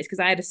Sunday is because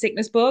I had a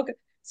sickness bug.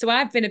 So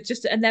I've been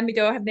just, and then we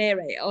don't have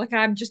narrator. Like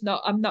I'm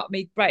not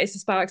me brightest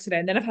of sparks today.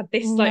 And then I've had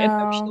this like No.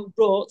 emotional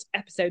wrought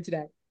episode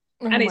today.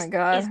 Oh And my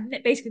God.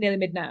 it's basically nearly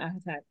midnight our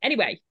time.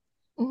 Anyway,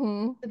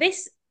 Hmm.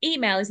 this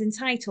email is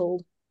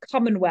entitled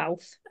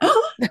Commonwealth.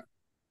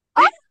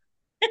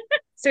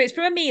 So it's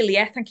from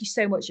Amelia. Thank you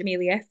so much,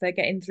 Amelia, for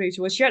getting through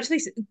to us. She actually,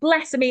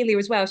 bless Amelia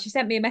as well. She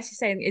sent me a message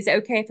saying, "Is it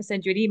okay if I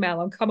send you an email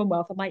on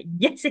Commonwealth?" I'm like,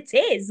 "Yes, it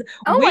is."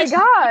 Oh my Which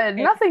God.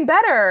 Nothing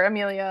better,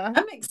 Amelia.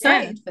 I'm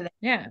excited for that.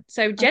 yeah.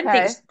 So Jen Okay.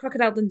 thinks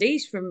Crocodile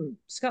Dundee's from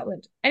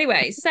Scotland.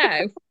 Anyway, so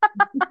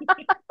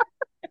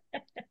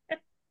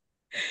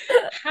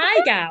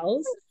hi,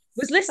 gals.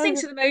 Was listening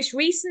to the most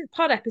recent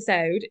pod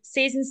episode,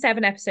 season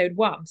 7, episode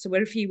 1. So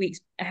we're a few weeks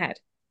ahead.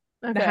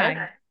 Okay. Behind.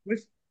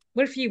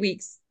 We're a few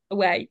weeks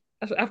away.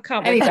 I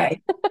can't wait.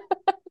 Anyway,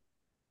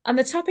 And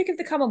the topic of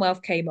the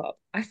Commonwealth came up.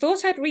 I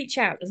thought I'd reach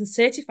out as a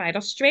certified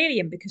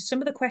Australian because some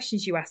of the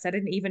questions you asked I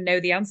didn't even know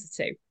the answer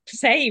to.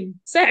 Same.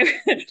 So,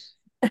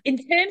 in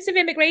terms of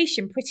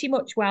immigration, pretty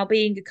much while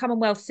being a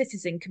Commonwealth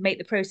citizen can make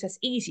the process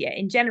easier,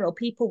 in general,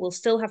 people will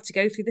still have to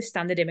go through the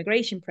standard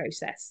immigration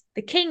process.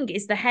 The King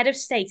is the head of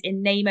state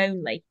in name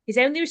only. His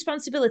only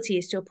responsibility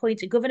is to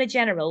appoint a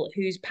Governor-General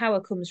whose power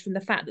comes from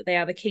the fact that they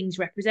are the King's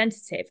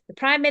representative. The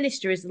Prime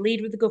Minister is the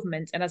leader of the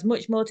government and has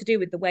much more to do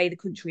with the way the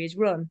country is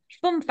run.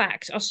 Fun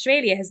fact,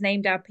 Australia has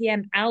named our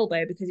PM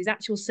Albo because his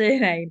actual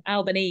surname,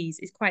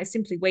 Albanese, is quite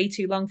simply way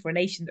too long for a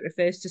nation that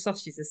refers to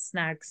sausages as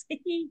snags.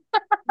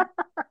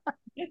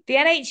 The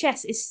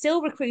NHS is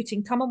still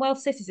recruiting Commonwealth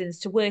citizens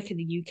to work in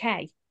the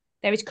UK.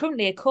 There is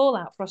currently a call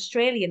out for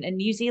Australian and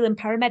New Zealand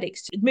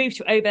paramedics to move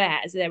to over there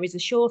as there is a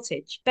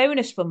shortage.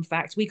 Bonus fun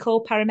fact, we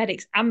call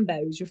paramedics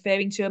AMBOs,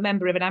 referring to a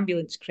member of an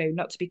ambulance crew,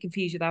 not to be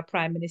confused with our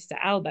Prime Minister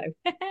Albo.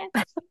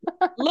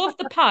 Love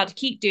the pod.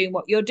 Keep doing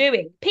what you're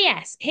doing.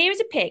 P.S. Here is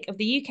a pic of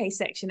the UK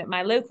section at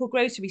my local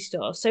grocery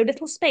store. So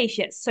little space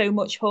yet so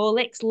much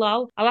Horlicks,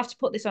 lol. I'll have to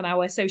put this on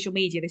our social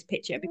media, this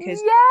picture,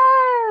 because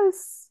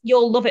Yes.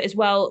 you'll love it as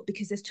well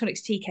because there's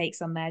Tunnocks tea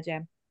cakes on there,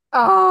 Jem.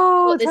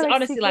 Oh, But there's Tennessee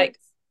honestly like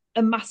cakes.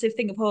 a massive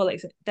thing of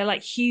Horlicks. They're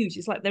like huge.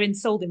 It's like they're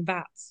sold in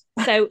vats.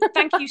 So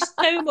thank you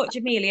so much,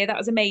 Amelia. That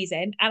was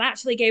amazing. And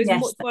actually gave us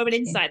Yes, much more of an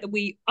thank you. insight that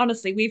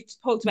we've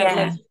talked about it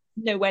Yeah. loads,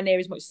 nowhere near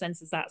as much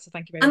sense as that. So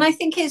thank you very And much. I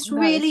think it's That is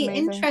really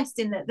amazing.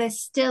 interesting that they're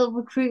still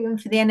recruiting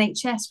for the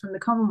NHS from the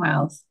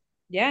Commonwealth.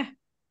 Yeah.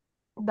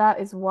 That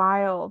is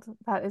wild.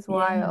 That is Yeah.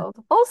 wild.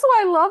 Also,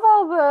 I love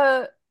all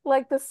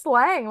the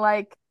slang,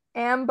 like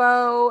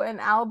ambo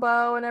and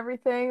albo and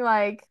everything.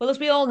 Like, Well, as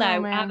we all oh know,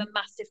 I'm man. a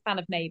massive fan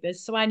of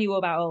Neighbours, so I knew all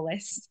about all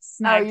this.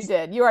 Oh, you Snags.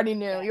 did. You already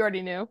knew. You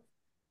already knew.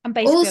 I'm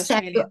basically Also,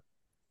 Australian.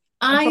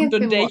 I I'm from have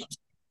been Dundee. watching.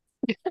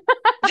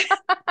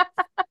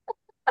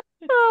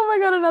 Oh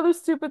my God, another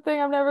stupid thing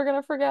I'm never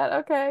gonna forget.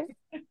 Okay.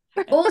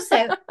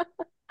 Also,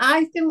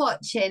 I've been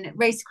watching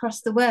Race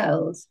Across the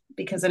World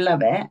because I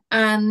love it,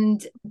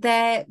 and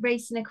they're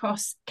racing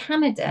across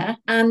Canada,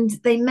 and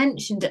they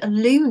mentioned a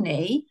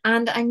loonie,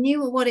 and I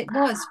knew what it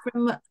was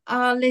from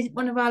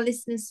one of our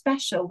listeners'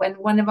 special when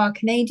one of our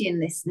Canadian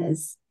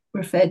listeners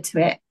referred to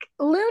it.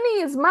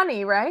 Loonie is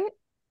money, right?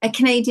 A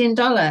Canadian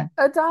dollar.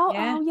 A doll.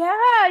 Yeah. Oh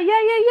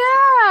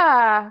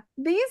yeah.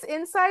 These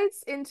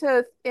insights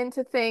into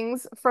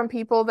things from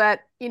people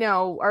that,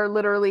 are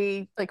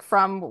literally like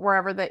from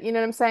wherever that, you know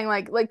what I'm saying?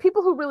 Like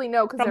people who really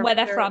know because From where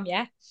they're from,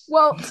 yeah.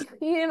 Well,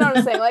 you know what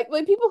I'm saying? Like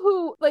people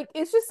who like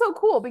it's just so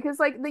cool because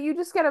like you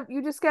just gotta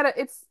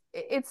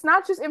it's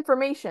not just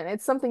information,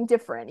 it's something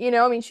different.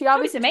 I mean, she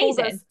obviously told us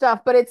amazing. stuff,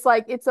 but it's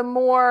like it's a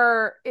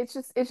more it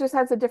just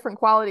has a different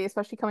quality,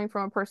 especially coming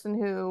from a person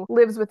who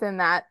lives within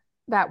that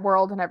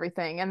world and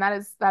everything. And that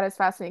is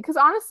fascinating because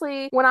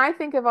honestly, when I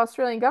think of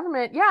Australian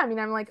government, yeah, I mean,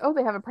 I'm like, oh,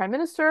 they have a prime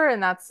minister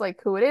and that's like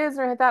who it is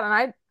or like that.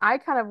 And I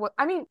kind of,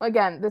 I mean,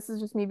 again, this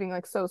is just me being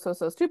like so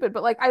stupid,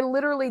 but like I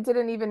literally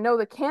didn't even know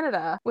that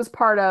Canada was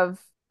part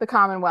of the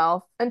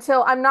Commonwealth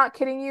until, I'm not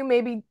kidding you,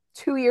 maybe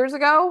 2 years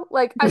ago.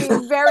 Like, I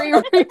mean, very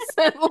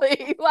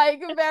recently,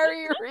 like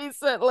very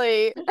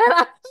recently. And I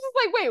was just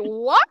like, wait,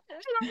 what?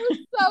 And I was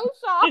so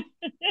shocked.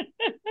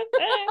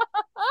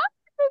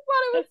 I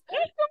thought it was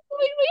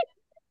completely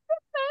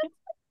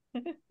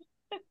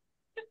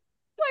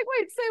like,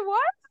 wait, say what?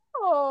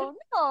 Oh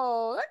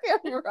no, that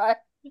can't be right.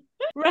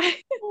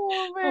 Right.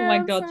 Oh Oh my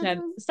man, God,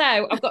 Jen. So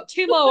I've got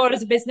 2 more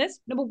orders of business.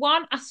 Number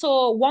 1, I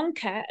saw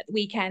Wonka at the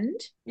weekend. And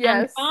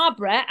Yes.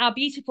 Barbara, our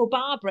beautiful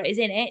Barbara, is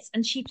in it,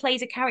 and she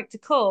plays a character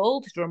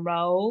called, drum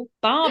roll,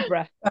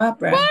 Barbara.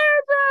 Barbara. Barbara!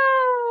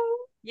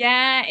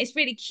 Yeah, it's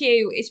really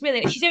cute.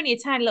 She's only a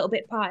tiny little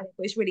bit part,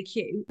 but it's really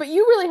cute. But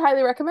you really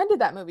highly recommended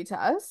that movie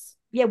to us.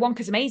 Yeah,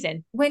 Wonka's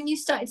amazing. When you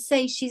started to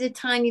say she's a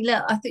tiny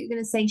little, I thought you were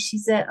going to say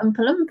she's a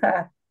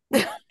Oompa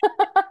Loompa.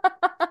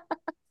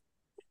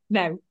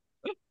 No.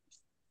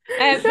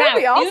 That'd Now,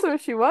 be awesome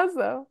if she was,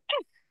 though.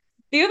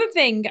 the other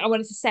thing I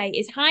wanted to say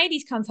is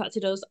Heidi's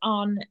contacted us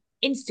on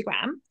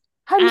Instagram.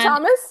 Heidi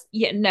Thomas?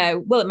 Yeah,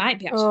 no. Well, it might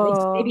be actually.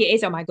 Oh. Maybe it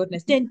is. Oh my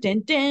goodness. Dun,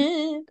 dun,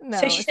 dun. No,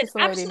 So she it's says, just a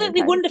lady named absolutely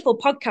Heidi. wonderful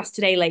podcast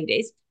today,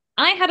 ladies.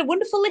 I had a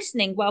wonderful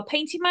listening while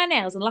painting my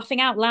nails and laughing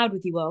out loud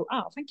with you all.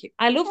 Oh, thank you.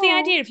 I love the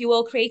idea of you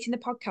all creating the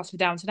podcast for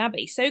Downton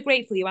Abbey. So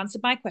grateful you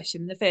answered my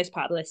question in the first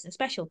part of the listener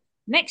special.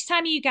 Next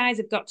time you guys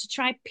have got to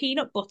try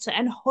peanut butter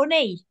and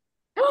honey.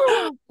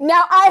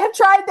 Now I have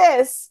tried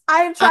this.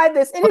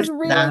 It is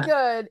really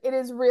good. It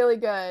is really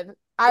good.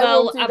 I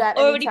will do that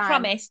I've already anytime.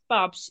 promised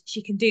Bobs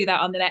she can do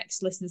that on the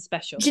next listener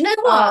special. Do you know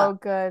what? Oh,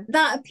 good.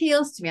 That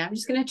appeals to me. I'm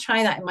just going to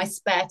try that in my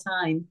spare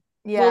time.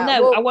 Yeah. Well,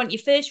 no, I want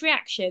your first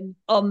reaction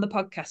on the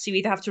podcast. So you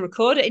either have to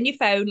record it in your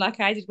phone like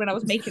I did when I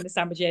was making the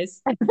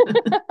sandwiches,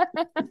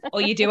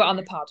 or you do it on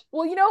the pod.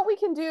 Well, you know what we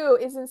can do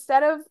is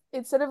instead of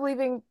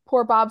leaving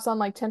poor Bobs on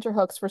like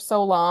tenterhooks for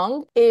so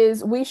long,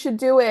 is we should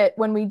do it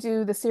when we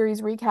do the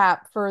series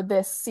recap for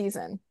this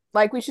season.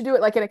 Like we should do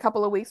it like in a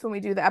couple of weeks when we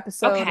do the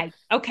episode.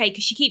 Okay,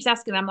 because she keeps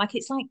asking. I'm like,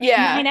 it's like 9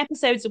 Yeah.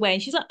 episodes away,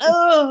 and she's like,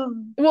 oh.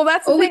 Well,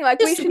 that's the thing. Like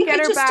we should get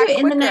her just back do it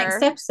in quicker. the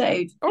next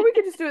episode. Or we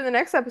could just do it in the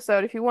next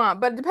episode if you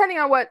want. But depending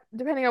on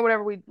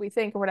whatever we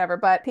think or whatever.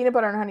 But peanut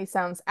butter and honey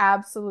sounds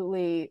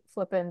absolutely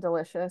flippin'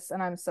 delicious,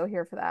 and I'm so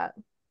here for that.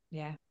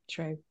 Yeah,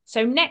 true.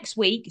 So next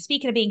week,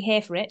 speaking of being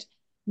here for it,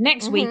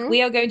 next week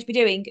we are going to be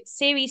doing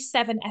Series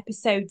 7,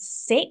 Episode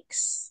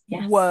 6.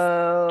 Yes.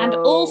 Whoa. And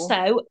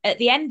also, at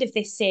the end of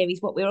this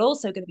series, what we're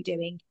also going to be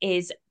doing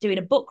is doing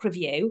a book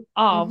review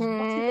of, what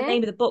is the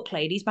name of the book,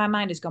 ladies? My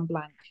mind has gone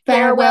blank.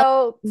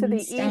 Farewell to the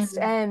East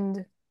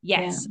End.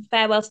 Yes,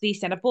 Farewell to the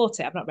East End. I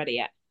bought it. I've not read it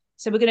yet.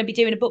 So we're going to be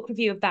doing a book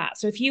review of that.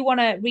 So if you want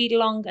to read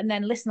along and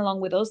then listen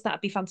along with us, that'd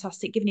be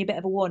fantastic. Giving you a bit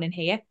of a warning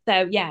here.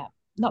 So yeah,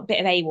 not a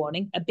bit of a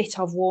warning, a bit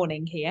of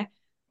warning here.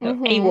 A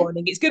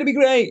warning. It's going to be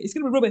great. It's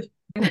going to be rubbish.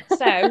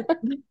 So I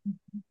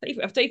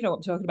don't even know what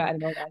I'm talking about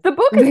anymore, guys. The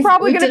book is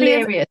probably going to be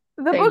delirious.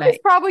 is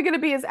probably going to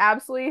be as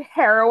absolutely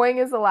harrowing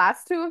as the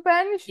last two have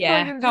been. She's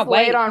Yeah, going to can't just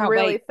lay wait, it on can't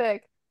really wait.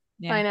 thick.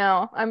 Yeah. I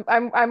know.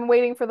 I'm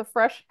waiting for the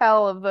fresh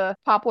hell of the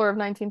Poplar of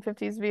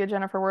 1950s via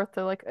Jennifer Worth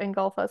to like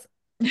engulf us.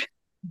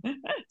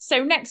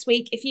 So next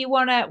week, if you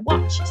want to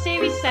watch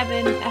Series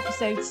 7,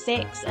 Episode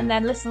 6, and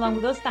then listen along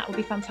with us, that would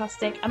be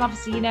fantastic. And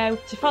obviously, to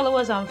follow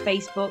us on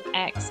Facebook,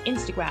 X,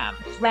 Instagram,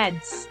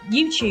 Threads,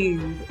 YouTube,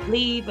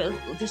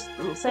 just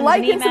send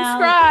Like us an and email.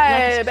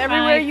 subscribe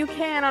everywhere you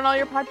can on all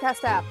your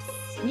podcast apps.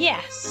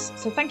 Yes.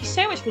 So thank you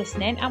so much for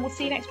listening, and we'll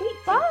see you next week.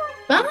 Bye.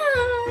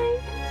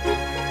 Bye.